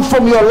removed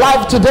from your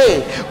life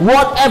today.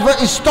 Whatever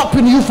is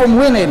stopping you from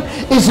winning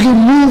is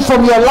removed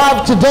from your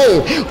life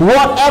today.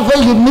 Whatever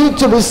you need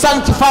to be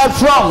sanctified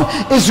from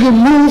is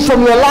removed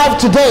from your life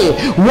today.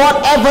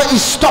 Whatever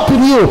is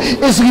stopping you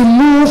is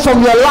removed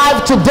from your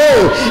life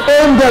today.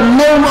 In the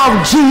name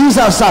of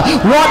Jesus,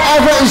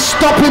 whatever is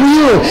stopping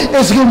you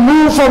is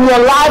removed from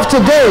your life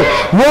today.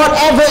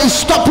 Whatever is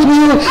stopping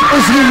you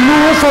is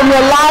removed from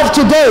your life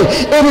today.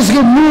 It is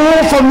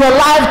removed from your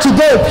life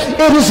today.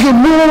 It is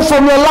removed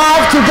from your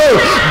life today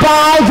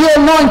by the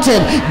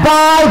anointing,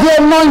 by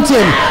the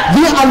anointing,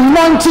 the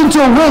anointing to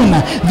win,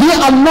 the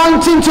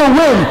anointing to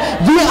win,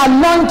 the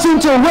anointing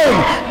to win,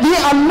 the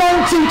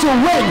anointing to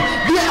win,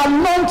 the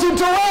anointing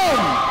to win.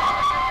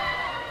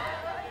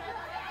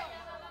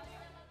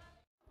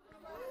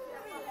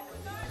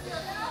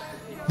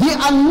 The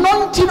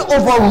anointing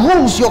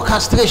overrules your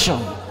castration.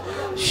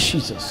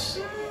 Jesus.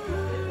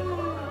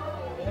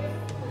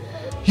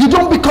 You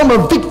don't become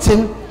a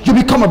victim, you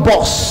become a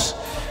boss.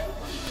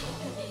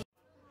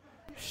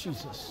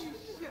 Jesus.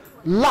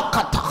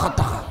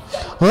 Lakatakata.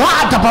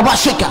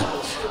 Ratababashika.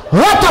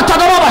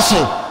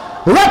 Ratatadabashe.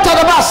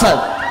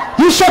 Ratabasa.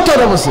 You shut it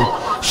over.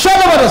 Shut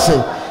it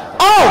over.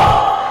 Oh!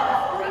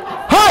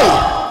 Hi!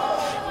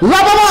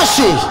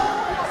 Lababashi.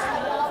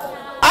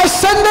 I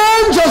send the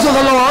angels of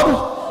the Lord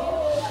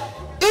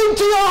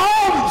into your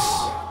homes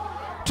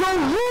to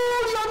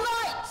rule your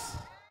nights.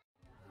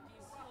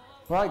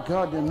 Right,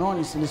 God, the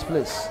anointing is in this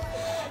place.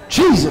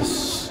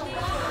 Jesus,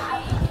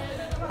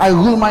 I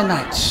rule my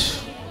night.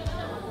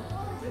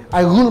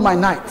 I rule my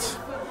night.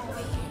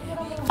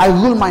 I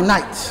rule my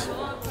night.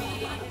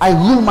 I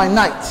rule my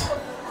night.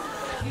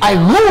 I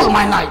rule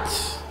my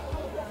night.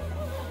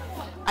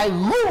 I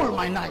rule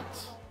my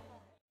night.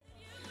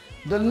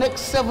 The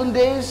next 7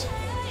 days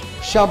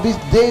shall be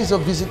days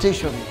of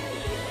visitation.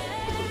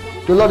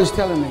 The Lord is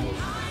telling me.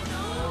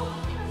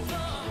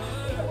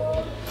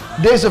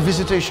 Days of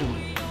visitation.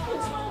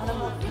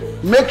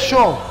 Make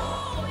sure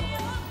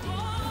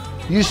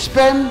you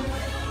spend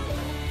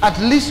at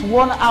least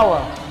 1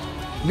 hour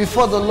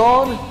before the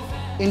Lord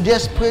in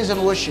just praise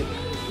and worship.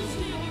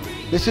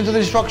 Listen to the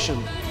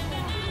instruction.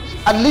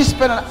 At least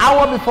spend an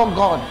hour before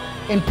God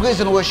in praise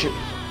and worship.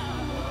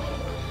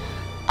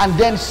 And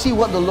then see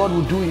what the Lord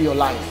will do in your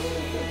life.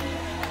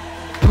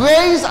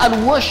 Praise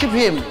and worship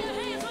Him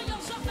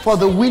for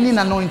the winning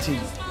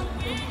anointing.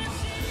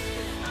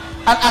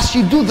 And as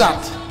you do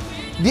that,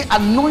 the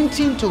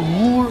anointing to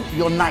rule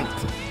your night.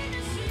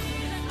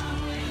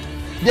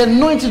 The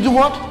anointing to do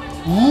what?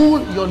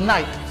 Rule your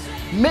night.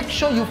 Make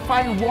sure you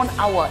find 1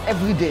 hour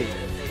every day.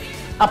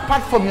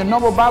 Apart from your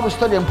normal Bible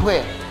study and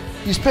prayer,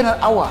 you spend an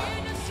hour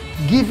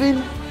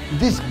giving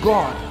this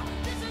God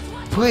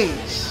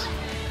praise,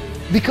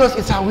 because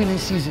it's our winning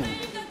season.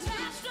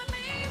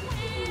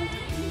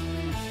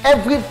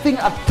 Everything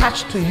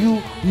attached to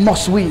you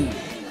must win.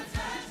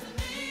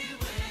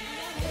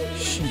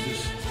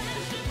 Jesus.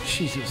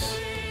 Jesus.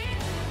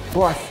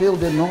 Boy, I feel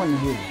the anointing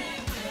here.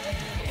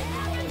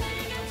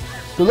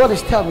 The Lord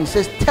is telling me, He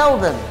says, tell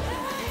them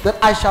that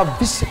I shall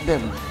visit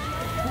them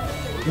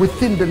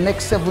within the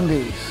next 7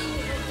 days.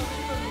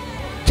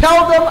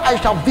 Tell them I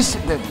shall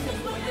visit them.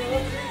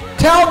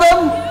 Tell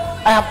them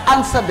I have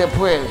answered their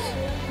prayers.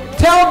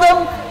 Tell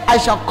them I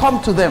shall come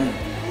to them.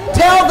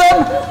 Tell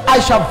them I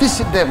shall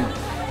visit them.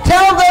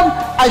 Tell them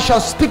I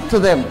shall speak to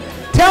them.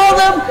 Tell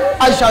them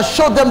I shall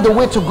show them the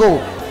way to go.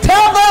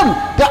 Tell them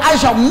that I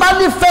shall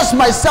manifest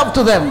myself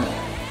to them.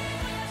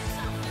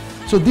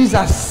 So these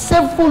are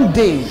 7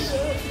 days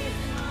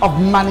of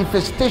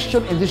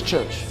manifestation in this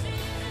church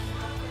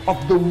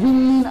of the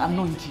winning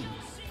anointing.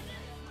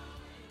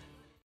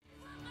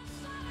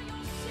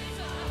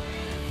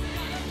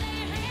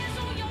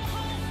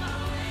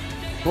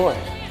 Boy,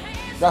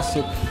 that's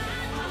it.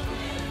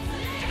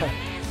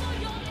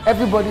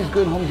 Everybody's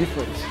going home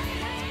different.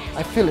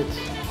 I feel it.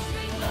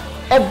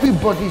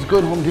 Everybody's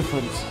going home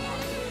different.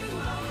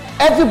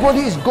 Everybody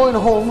is going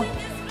home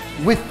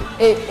with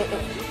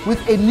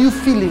a new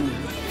feeling,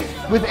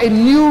 with a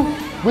new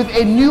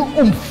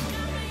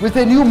oomph, with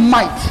a new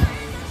might,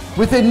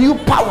 with a new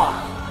power,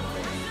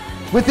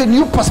 with a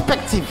new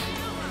perspective.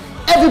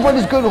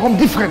 Everybody's going home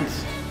different,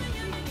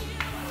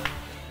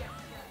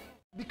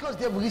 because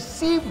they've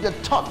received the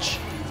touch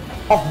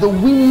of the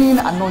winning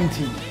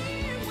anointing.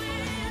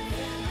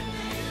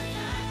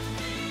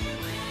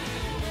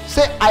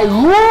 Say, I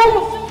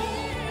rule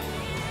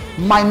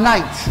my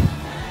night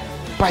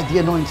by the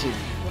anointing.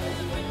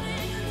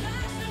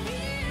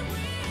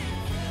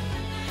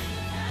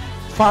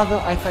 Father,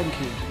 I thank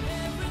you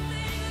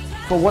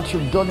for what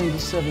you've done in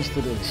this service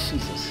today,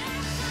 Jesus.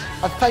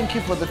 I thank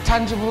you for the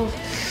tangible,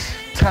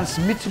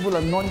 transmittable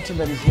anointing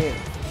that is here.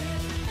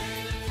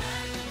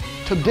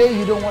 Today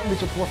you don't want me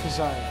to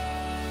prophesy.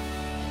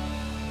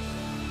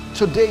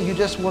 Today you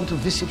just want to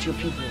visit your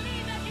people.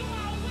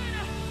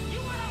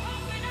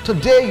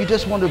 Today you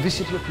just want to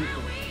visit your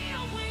people.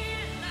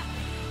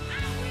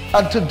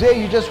 And today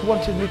you just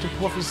wanted me to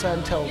prophesy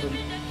and tell them,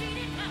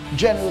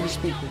 generally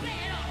speaking,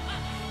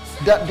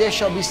 that there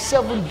shall be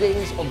 7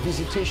 days of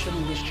visitation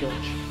in this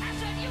church.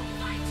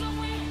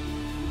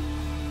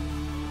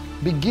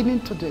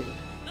 Beginning today,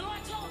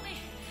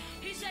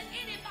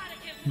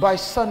 by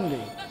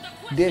Sunday,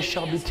 there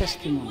shall be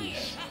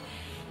testimonies.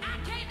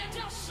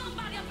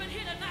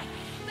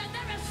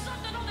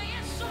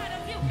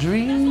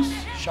 Dreams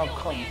shall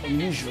come,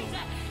 unusual.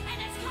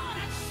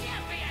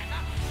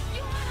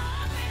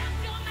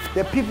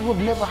 There are people who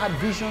have never had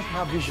visions who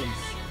have visions.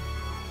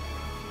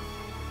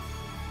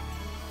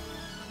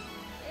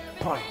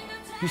 Pray.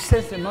 You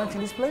sense the anointing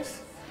in this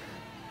place?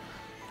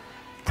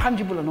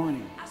 Tangible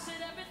anointing.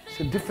 It's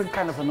a different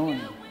kind of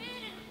anointing.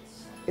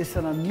 It's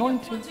an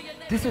anointing.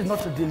 This is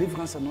not a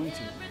deliverance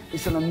anointing.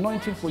 It's an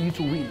anointing for you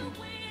to win.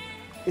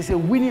 It's a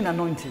winning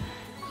anointing.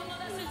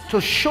 To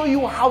show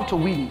you how to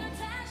win.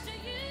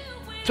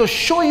 To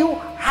show you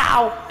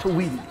how to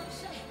win.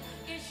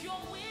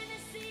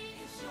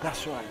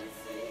 That's right.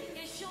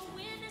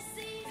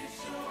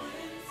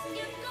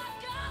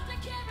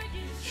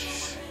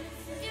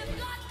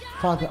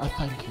 Father, I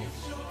thank you.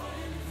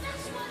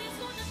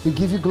 We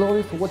give you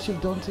glory for what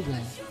you've done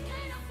today.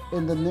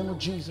 In the name of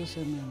Jesus,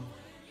 amen.